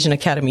our Vision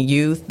Academy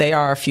youth. They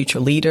are our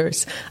future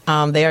leaders.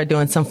 They are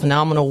doing some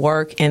phenomenal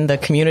work, and the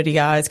community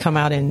guys come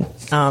out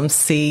and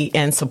see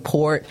and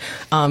support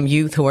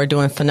youth who are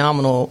doing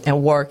phenomenal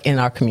work in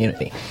our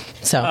community.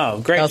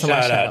 So, great those are my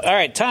shout out. shout-outs. All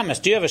right, Thomas,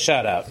 do you have a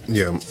shout out?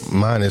 Yeah,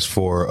 mine is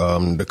for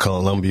the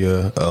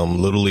Columbia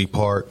Little League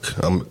Park,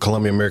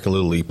 Columbia American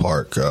Little League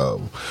Park.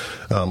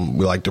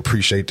 We like to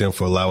appreciate them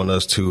for allowing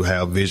us to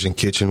have Vision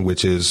Kitchen,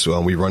 which is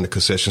we run the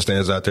concession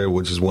stands out there,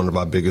 which is one of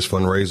our biggest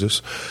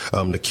fundraisers.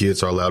 The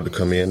kids are allowed to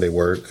come in, they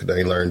work,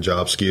 they learn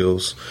job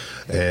skills,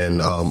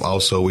 and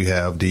also we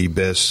have the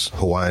best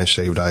Hawaiian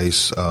shaved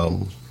ice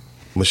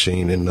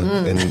machine in the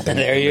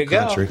there you go.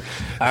 country.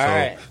 All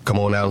right. Come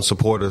on out and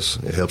support us.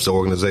 It helps the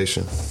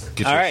organization.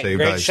 Get All your right, shaved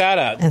great ice. shout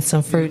out. And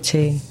some fruit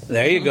tea.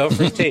 There you go,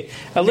 fruit tea.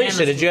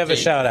 Alicia, did you have a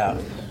shout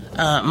out?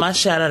 My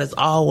shout out is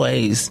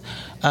always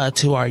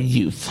to our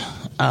youth.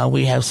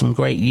 We have some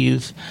great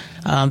youth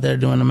that are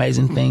doing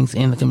amazing things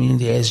in the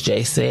community, as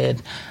Jay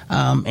said.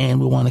 And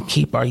we want to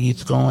keep our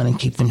youth going and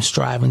keep them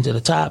striving to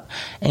the top.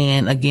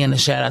 And again, a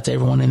shout out to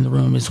everyone in the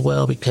room as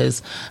well,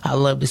 because I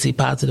love to see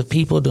positive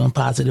people doing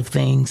positive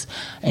things.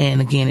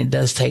 And again, it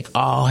does take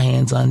all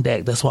hands on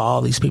deck. That's why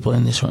all these people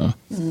in this room.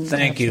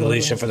 Thank you,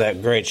 Alicia, for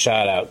that great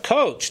shout out.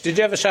 Coach, did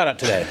you have a shout out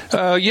today?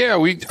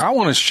 I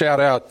want to shout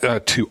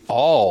out to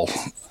all.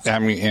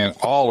 And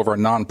all of our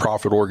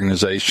nonprofit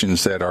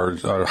organizations that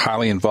are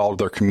highly involved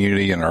with our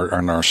community and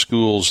our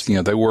schools,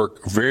 they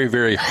work very,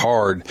 very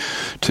hard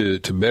to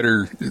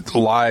better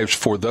lives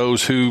for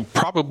those who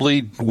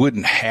probably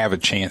wouldn't have a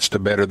chance to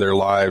better their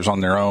lives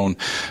on their own.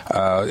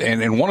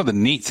 And one of the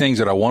neat things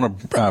that I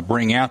want to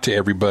bring out to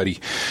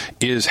everybody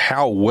is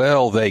how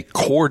well they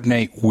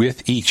coordinate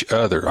with each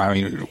other. I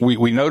mean,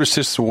 we noticed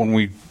this when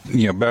we,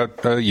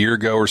 about a year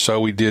ago or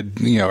so, we did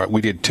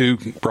 2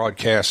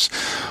 broadcasts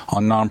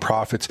on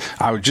nonprofits.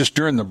 I was just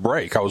during the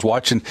break, I was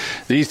watching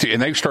these two,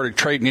 and they started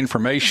trading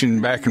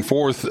information back and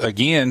forth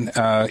again.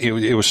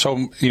 It was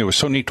so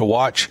neat to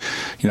watch.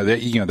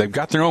 They've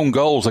got their own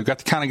goals. They've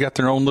got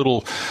their own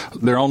little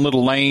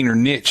lane or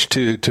niche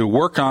to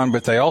work on,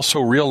 but they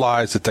also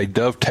realize that they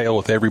dovetail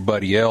with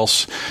everybody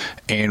else.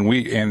 And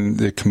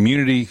the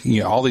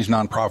community, all these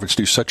nonprofits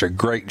do such a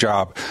great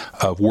job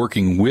of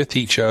working with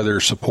each other,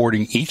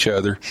 supporting each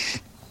other,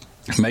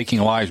 making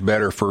lives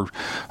better for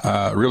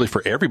really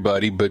for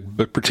everybody,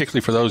 but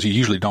particularly for those who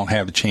usually don't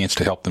have the chance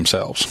to help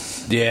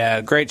themselves. Yeah,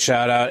 great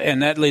shout out.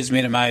 And that leads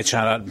me to my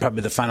shout out,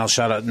 probably the final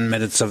shout out in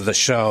minutes of the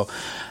show.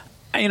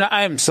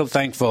 I am so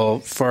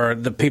thankful for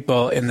the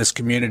people in this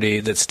community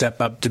that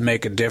step up to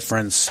make a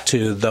difference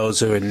to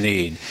those who are in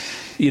need.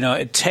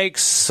 It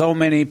takes so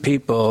many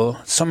people,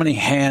 so many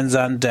hands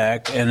on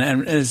deck,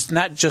 and it's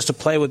not just to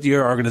play with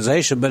your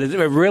organization, but it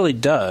really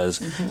does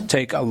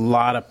take a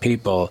lot of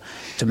people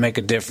to make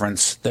a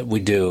difference that we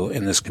do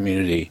in this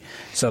community.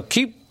 So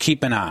keep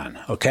keeping on,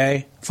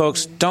 okay?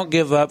 Folks, don't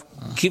give up.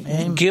 Give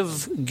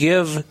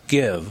to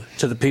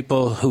the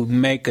people who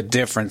make a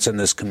difference in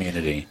this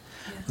community.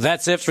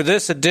 That's it for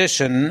this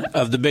edition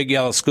of the Big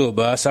Yellow School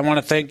Bus. I want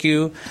to thank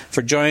you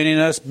for joining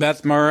us,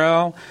 Beth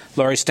Morrill,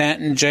 Laurie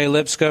Stanton, Jay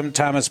Lipscomb,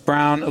 Thomas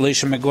Brown,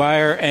 Alicia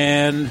McGuire,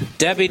 and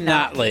Debbie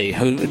Notley,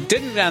 who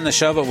didn't get on the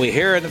show, but we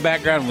hear her in the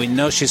background. We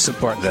know she's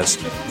supporting us.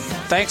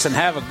 Thanks, and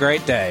have a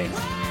great day.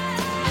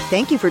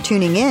 Thank you for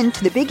tuning in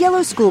to the Big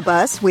Yellow School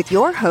Bus with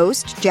your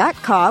host, Jack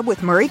Cobb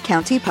with Murray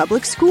County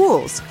Public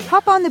Schools.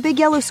 Hop on the Big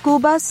Yellow School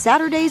Bus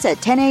Saturdays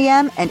at 10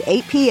 a.m. and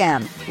 8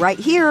 p.m. right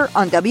here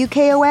on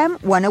WKOM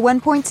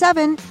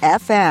 101.7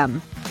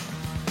 FM.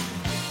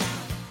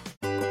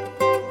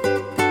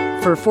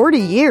 For 40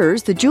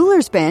 years, the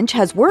Jeweler's Bench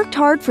has worked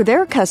hard for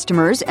their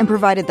customers and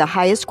provided the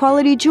highest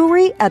quality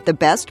jewelry at the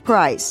best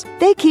price.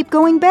 They keep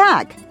going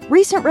back.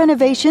 Recent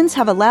renovations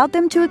have allowed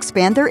them to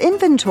expand their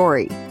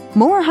inventory.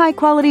 More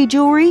high-quality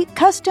jewelry,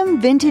 custom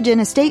vintage and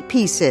estate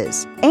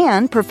pieces,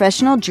 and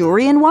professional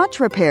jewelry and watch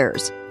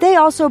repairs. They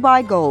also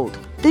buy gold.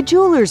 The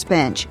Jeweler's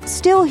Bench.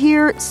 Still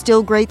here,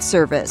 still great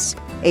service.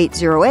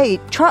 808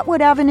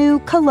 Trotwood Avenue,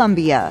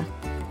 Columbia.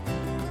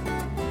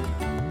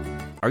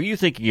 Are you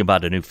thinking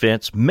about a new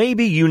fence?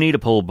 Maybe you need a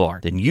pole barn.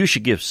 Then you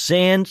should give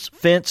Sands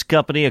Fence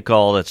Company a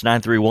call. That's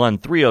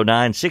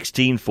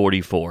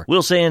 931-309-1644.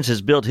 Will Sands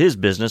has built his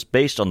business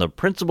based on the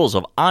principles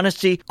of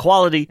honesty,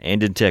 quality,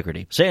 and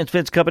integrity. Sands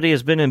Fence Company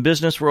has been in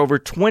business for over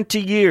 20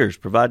 years,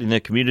 providing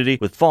the community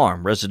with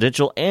farm,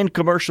 residential, and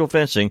commercial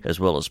fencing, as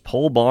well as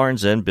pole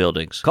barns and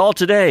buildings. Call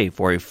today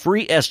for a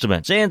free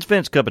estimate. Sands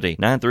Fence Company,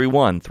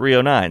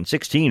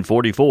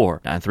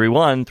 931-309-1644.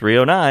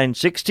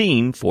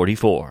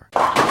 931-309-1644.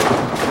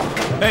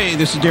 Hey,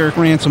 this is Derek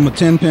Ransom with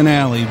 10 Pin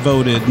Alley,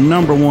 voted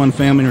 #1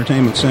 family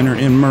entertainment center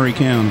in Murray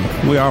County.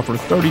 We offer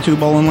 32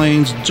 bowling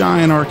lanes,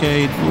 giant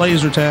arcade,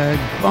 laser tag,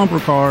 bumper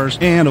cars,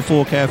 and a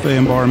full cafe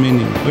and bar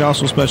menu. We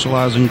also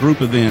specialize in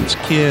group events,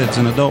 kids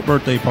and adult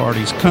birthday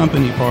parties,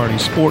 company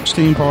parties, sports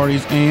team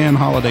parties, and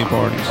holiday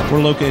parties.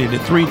 We're located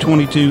at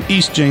 322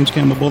 East James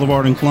Campbell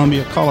Boulevard in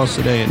Columbia. Call us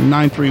today at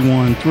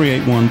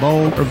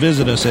 931-381-BOWL or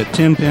visit us at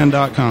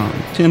 10pin.com.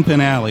 10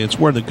 Pin Alley, it's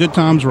where the good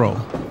times roll.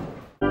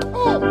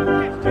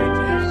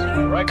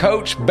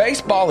 Coach,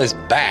 baseball is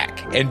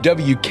back, and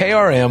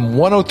WKRM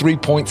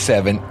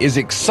 103.7 is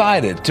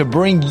excited to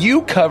bring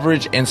you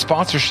coverage and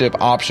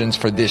sponsorship options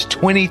for this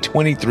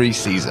 2023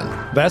 season.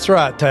 That's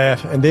right,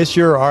 Taff. And this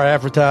year, our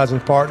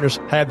advertising partners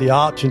had the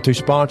option to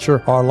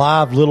sponsor our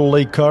live Little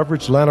League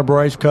coverage, Atlanta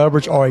Braves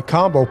coverage, or a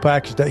combo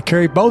package that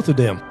carry both of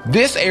them.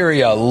 This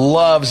area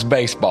loves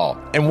baseball,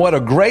 and what a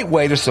great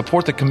way to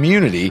support the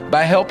community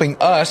by helping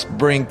us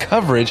bring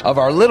coverage of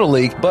our Little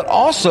League, but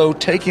also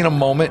taking a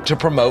moment to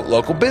promote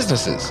local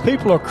businesses.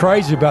 People are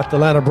crazy about the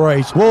Atlanta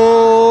Braves.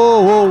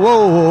 Whoa, whoa,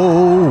 whoa,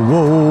 whoa,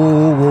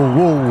 whoa, whoa,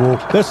 whoa,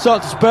 whoa. There's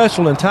something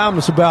special and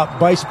timeless about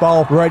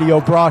baseball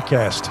radio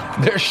broadcast.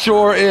 There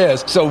sure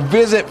is. So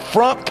visit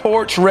Front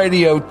Porch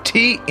Radio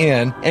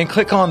TN and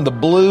click on the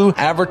blue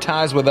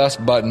Advertise With Us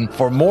button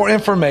for more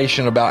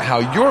information about how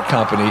your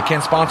company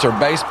can sponsor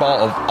baseball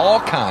of all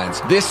kinds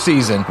this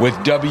season with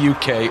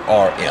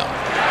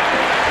WKRM.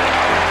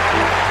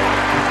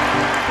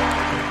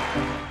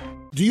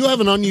 Do you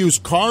have an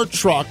unused car,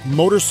 truck,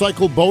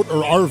 motorcycle, boat,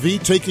 or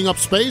RV taking up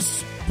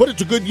space? Put it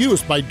to good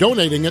use by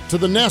donating it to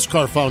the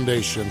NASCAR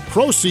Foundation.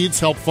 Proceeds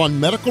help fund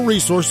medical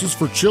resources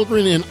for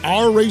children in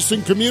our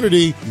racing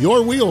community.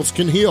 Your wheels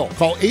can heal.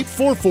 Call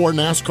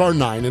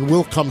 844-NASCAR-9 and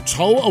we'll come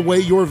tow away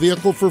your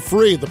vehicle for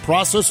free. The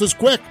process is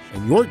quick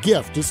and your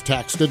gift is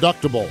tax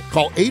deductible.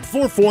 Call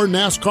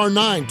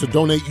 844-NASCAR-9 to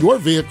donate your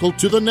vehicle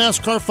to the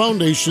NASCAR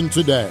Foundation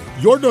today.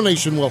 Your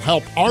donation will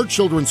help our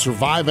children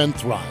survive and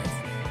thrive.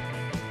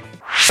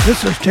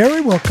 This is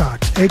Terry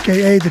Wilcox,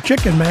 a.k.a. The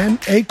Chicken Man,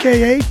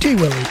 a.k.a.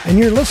 T-Willie, and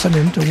you're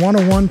listening to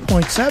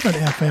 101.7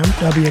 FM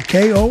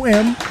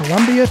WKOM,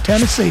 Columbia,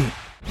 Tennessee.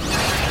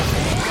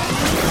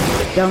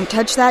 Don't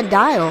touch that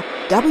dial.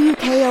 WKOM